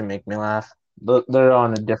 man, those two make me laugh. They're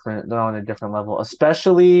on a different level,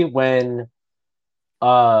 especially when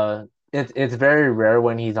it's very rare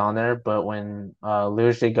when he's on there, but when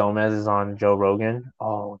Luis J. Gomez is on Joe Rogan,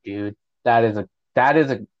 oh dude, that is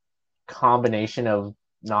a combination of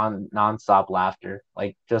nonstop laughter,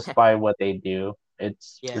 like just by what they do.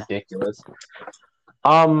 It's Yeah. ridiculous.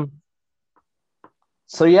 Um,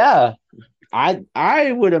 so yeah,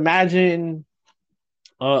 I would imagine.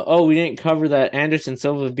 Oh, we didn't cover that Anderson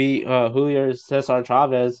Silva beat Julio Cesar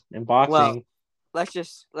Chavez in Well, boxing. let's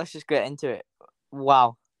just get into it.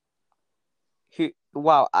 Wow.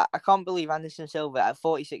 I can't believe Anderson Silva at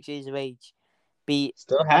 46 years of age beat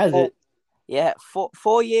Still a has four it. yeah,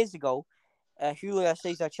 4 years ago, Julio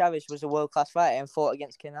Cesar Chavez was a world class fighter and fought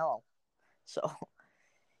against Canelo. So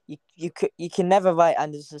you can never write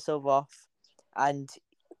Anderson Silva off. And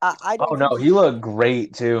I Oh don't no, think he looked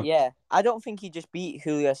great too. I don't think he just beat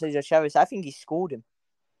Julio Cesar Chavez. I think he schooled him.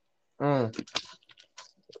 Mm.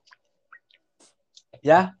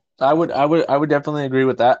 Yeah, I would definitely agree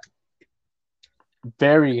with that.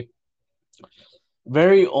 Very,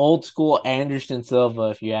 very old school Anderson Silva,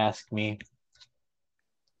 if you ask me.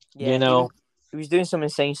 You Yeah, know, he was doing some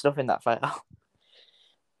insane stuff in that fight.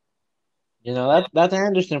 that's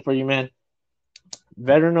Anderson for you, man.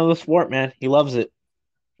 Veteran of the sport, man. He loves it.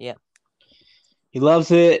 Yeah. He loves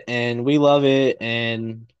it, and we love it,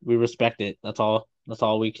 and we respect it. That's all. That's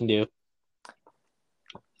all we can do.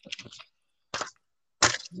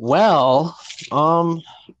 Well, I'm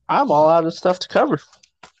all out of stuff to cover.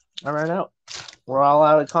 I ran out. We're all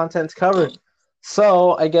out of content to cover.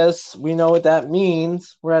 So I guess we know what that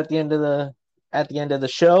means. We're at the end of the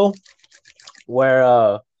show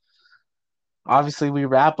where obviously we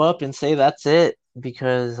wrap up and say that's it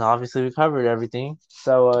because obviously we covered everything.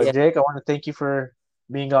 So Yeah. Jake, I want to thank you for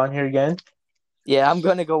being on here again. Yeah, I'm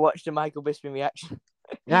gonna go watch the Michael Bisping reaction.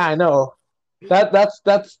 Yeah, I know.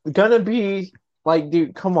 That's gonna be like,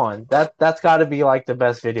 dude, come on. That's got to be like the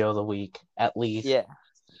best video of the week at least. Yeah.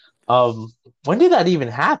 Um, when did that even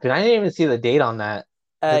happen? I didn't even see the date on that.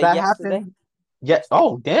 Did that Yesterday. happen? Yeah. Yesterday.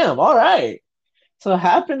 Oh, damn. All right. So it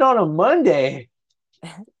happened on a Monday.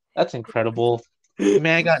 That's incredible.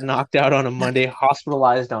 Man got knocked out on a Monday,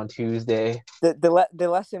 hospitalized on Tuesday. The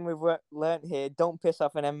lesson we've learned here: don't piss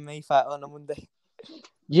off an MMA fighter on a Monday.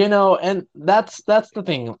 And that's the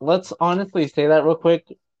thing. Let's honestly say that real quick.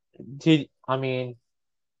 I mean,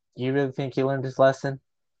 you really think he learned his lesson?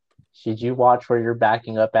 Should you watch where you're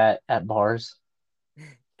backing up at bars?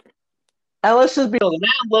 And let's just be real. The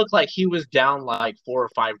man looked like he was down like 4 or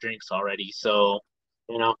 5 drinks already. So,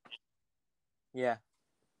 you know, Yeah.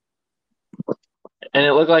 and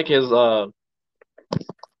it looked like his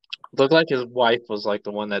wife was like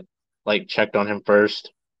the one that like checked on him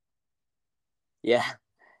first. Yeah.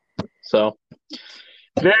 So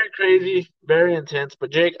very crazy, very intense.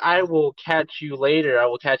 But Jake, I will catch you later. I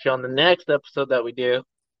will catch you on the next episode that we do.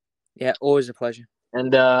 Yeah. Always a pleasure.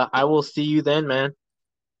 And I will see you then, man.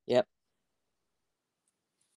 Yep.